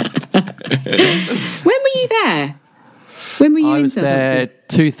 When were you there? When were you I was there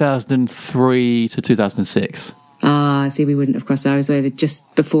 2003 to 2006. See, we wouldn't have crossed. I was there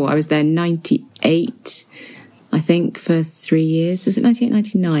just before. I was there 98, I think, for 3 years. Was it 98,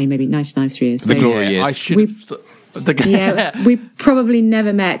 99? Maybe 99 for 3 years. The glory years. We probably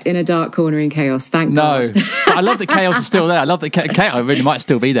never met in a dark corner in chaos. Thank God. No, I love that chaos is still there. I love that chaos. I really might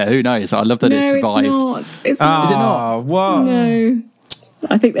still be there. Who knows? I love that it survived. It's not. Is it not? What? No.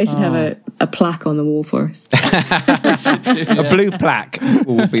 I think they should have a plaque on the wall for us. A blue plaque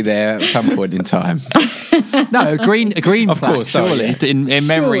will be there at some point in time. No, a green of plaque, course, surely, in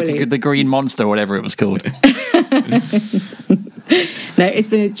memory to the green monster, or whatever it was called. No, it's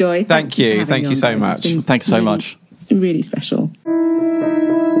been a joy. Thank you so much. Thanks so much. Really special.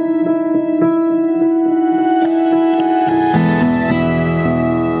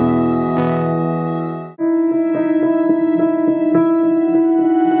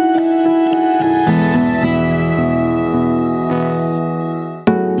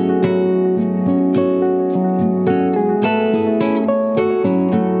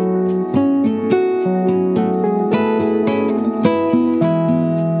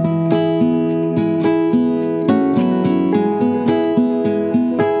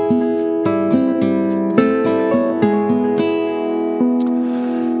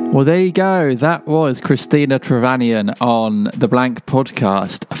 Well, there you go. That was Christina Trevanion on the Blank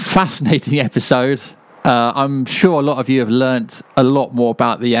Podcast. A fascinating episode. I'm sure a lot of you have learnt a lot more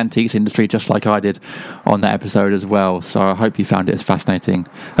about the antiques industry, just like I did on that episode as well. So I hope you found it as fascinating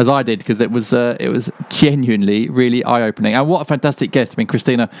as I did, because it was genuinely really eye-opening. And what a fantastic guest! I mean,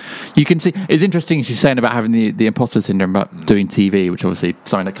 Christina, you can see it's interesting she's saying about having the imposter syndrome about doing TV, which obviously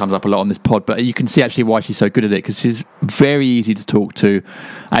something that comes up a lot on this pod. But you can see actually why she's so good at it, because she's very easy to talk to.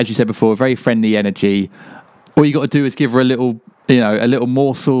 As you said before, very friendly energy. All you got to do is give her a little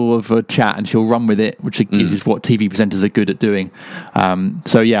morsel of a chat and she'll run with it, which is what TV presenters are good at doing.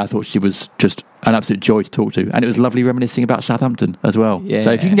 So yeah, I thought she was just an absolute joy to talk to, and it was lovely reminiscing about Southampton as well. Yeah.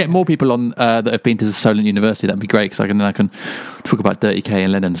 So if you can get more people on that have been to Solent University, that'd be great, because I can talk about Dirty K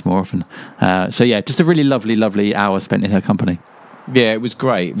and Lennon's more often. So yeah, just a really lovely hour spent in her company. Yeah, it was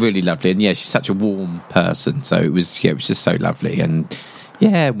great, really lovely, and yeah, she's such a warm person. So it was just so lovely, and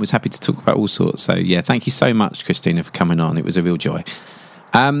yeah, was happy to talk about all sorts. So yeah, thank you so much, Christina, for coming on. It was a real joy.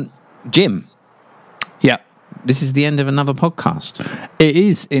 Jim. Yeah. This is the end of another podcast. It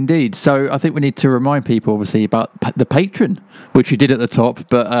is indeed. So I think we need to remind people, obviously, about the Patreon, which you did at the top.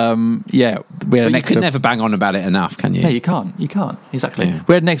 But yeah, we had you can never bang on about it enough, can you? No, you can't. Exactly. Yeah.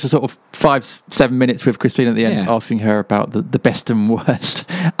 We had an extra sort of 5-7 minutes with Christina at the end, asking her about the best and worst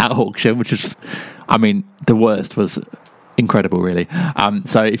at auction, which is, I mean, the worst was incredible, really.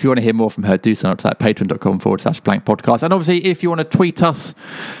 So if you want to hear more from her, do sign up to that, patreon.com/blank podcast. And obviously, if you want to tweet us,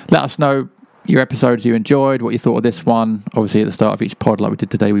 let us know your episodes you enjoyed, what you thought of this one. Obviously, at the start of each pod, like we did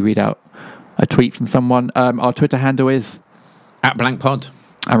today, we read out a tweet from someone. Our Twitter handle is @blankpod.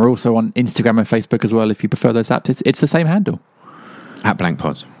 And we're also on Instagram and Facebook as well, if you prefer those apps. It's the same handle.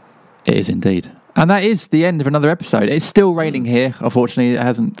 @blankpod. It is indeed. And that is the end of another episode. It's still raining here. Unfortunately, it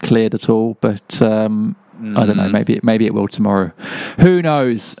hasn't cleared at all, but I don't know, maybe it will tomorrow. Who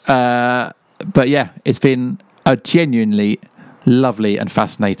knows? But yeah, it's been a genuinely lovely and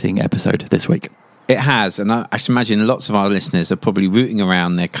fascinating episode this week. It has, and I should imagine lots of our listeners are probably rooting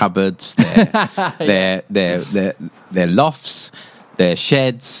around their cupboards, their lofts, their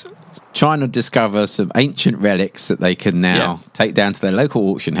sheds, trying to discover some ancient relics that they can now take down to their local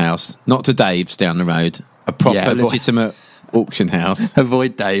auction house, not to Dave's down the road, a proper legitimate auction house.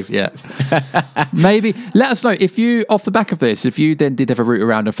 Avoid Dave, yeah. Maybe let us know if you, off the back of this, if you then did have a route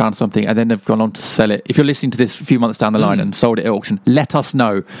around and found something and then have gone on to sell it. If you're listening to this a few months down the line and sold it at auction, let us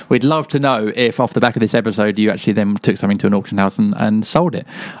know. We'd love to know if off the back of this episode you actually then took something to an auction house and sold it.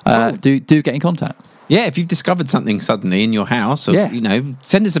 Do get in contact. Yeah, if you've discovered something suddenly in your house, or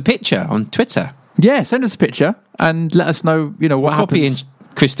send us a picture on Twitter. Yeah, send us a picture and let us know. What happens. Copy in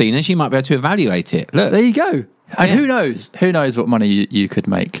Christina, she might be able to evaluate it. Look, there you go. And who knows what money you could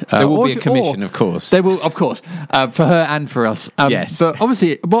make. There will be a commission, of course. There will, of course, for her and for us. Yes. But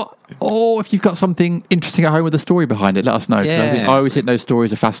obviously, if you've got something interesting at home with a story behind it, let us know. Yeah. I always think those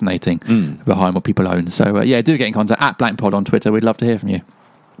stories are fascinating behind what people own. So, do get in contact @BlankPod on Twitter. We'd love to hear from you.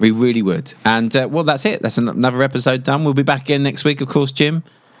 We really would. And, that's it. That's another episode done. We'll be back again next week, of course, Jim,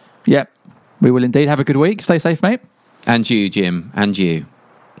 Yep, we will indeed. Have a good week. Stay safe, mate. And you, Jim. And you.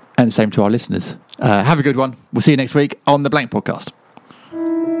 And the same to our listeners. Have a good one. We'll see you next week on the Blank Podcast.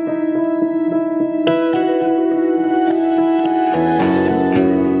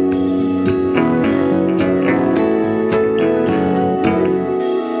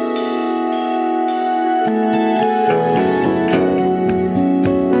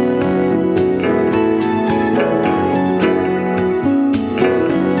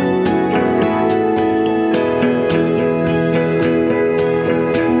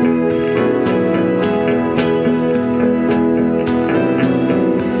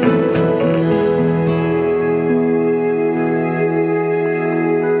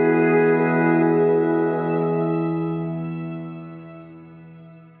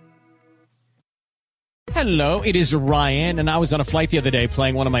 Hello, it is Ryan, and I was on a flight the other day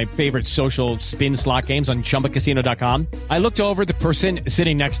playing one of my favorite social spin slot games on ChumbaCasino.com. I looked over at the person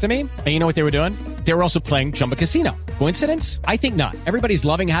sitting next to me, and you know what they were doing? They were also playing Chumba Casino. Coincidence? I think not. Everybody's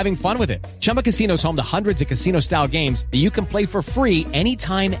loving having fun with it. Chumba Casino is home to hundreds of casino-style games that you can play for free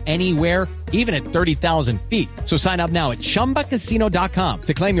anytime, anywhere, even at 30,000 feet. So sign up now at ChumbaCasino.com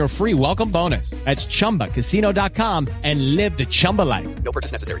to claim your free welcome bonus. That's ChumbaCasino.com and live the Chumba life. No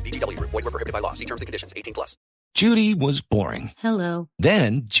purchase necessary. VGW. Void where prohibited by law. See terms and conditions. 18+. Judy was boring. Hello.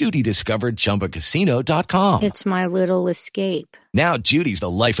 Then Judy discovered ChumbaCasino.com. It's my little escape. Now Judy's the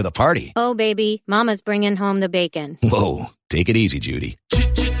life of the party. Oh, baby, mama's bringing home the bacon. Whoa, take it easy, Judy.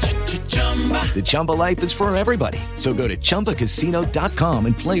 The Chumba life is for everybody. So go to ChumbaCasino.com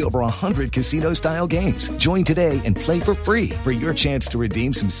and play over 100 casino-style games. Join today and play for free for your chance to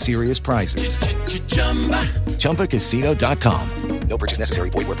redeem some serious prizes. ChumbaCasino.com. No purchase necessary.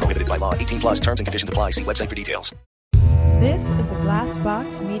 Void where prohibited by law. 18+. Terms and conditions apply. See website for details. This is a Glass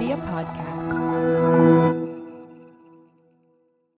Box Media Podcast.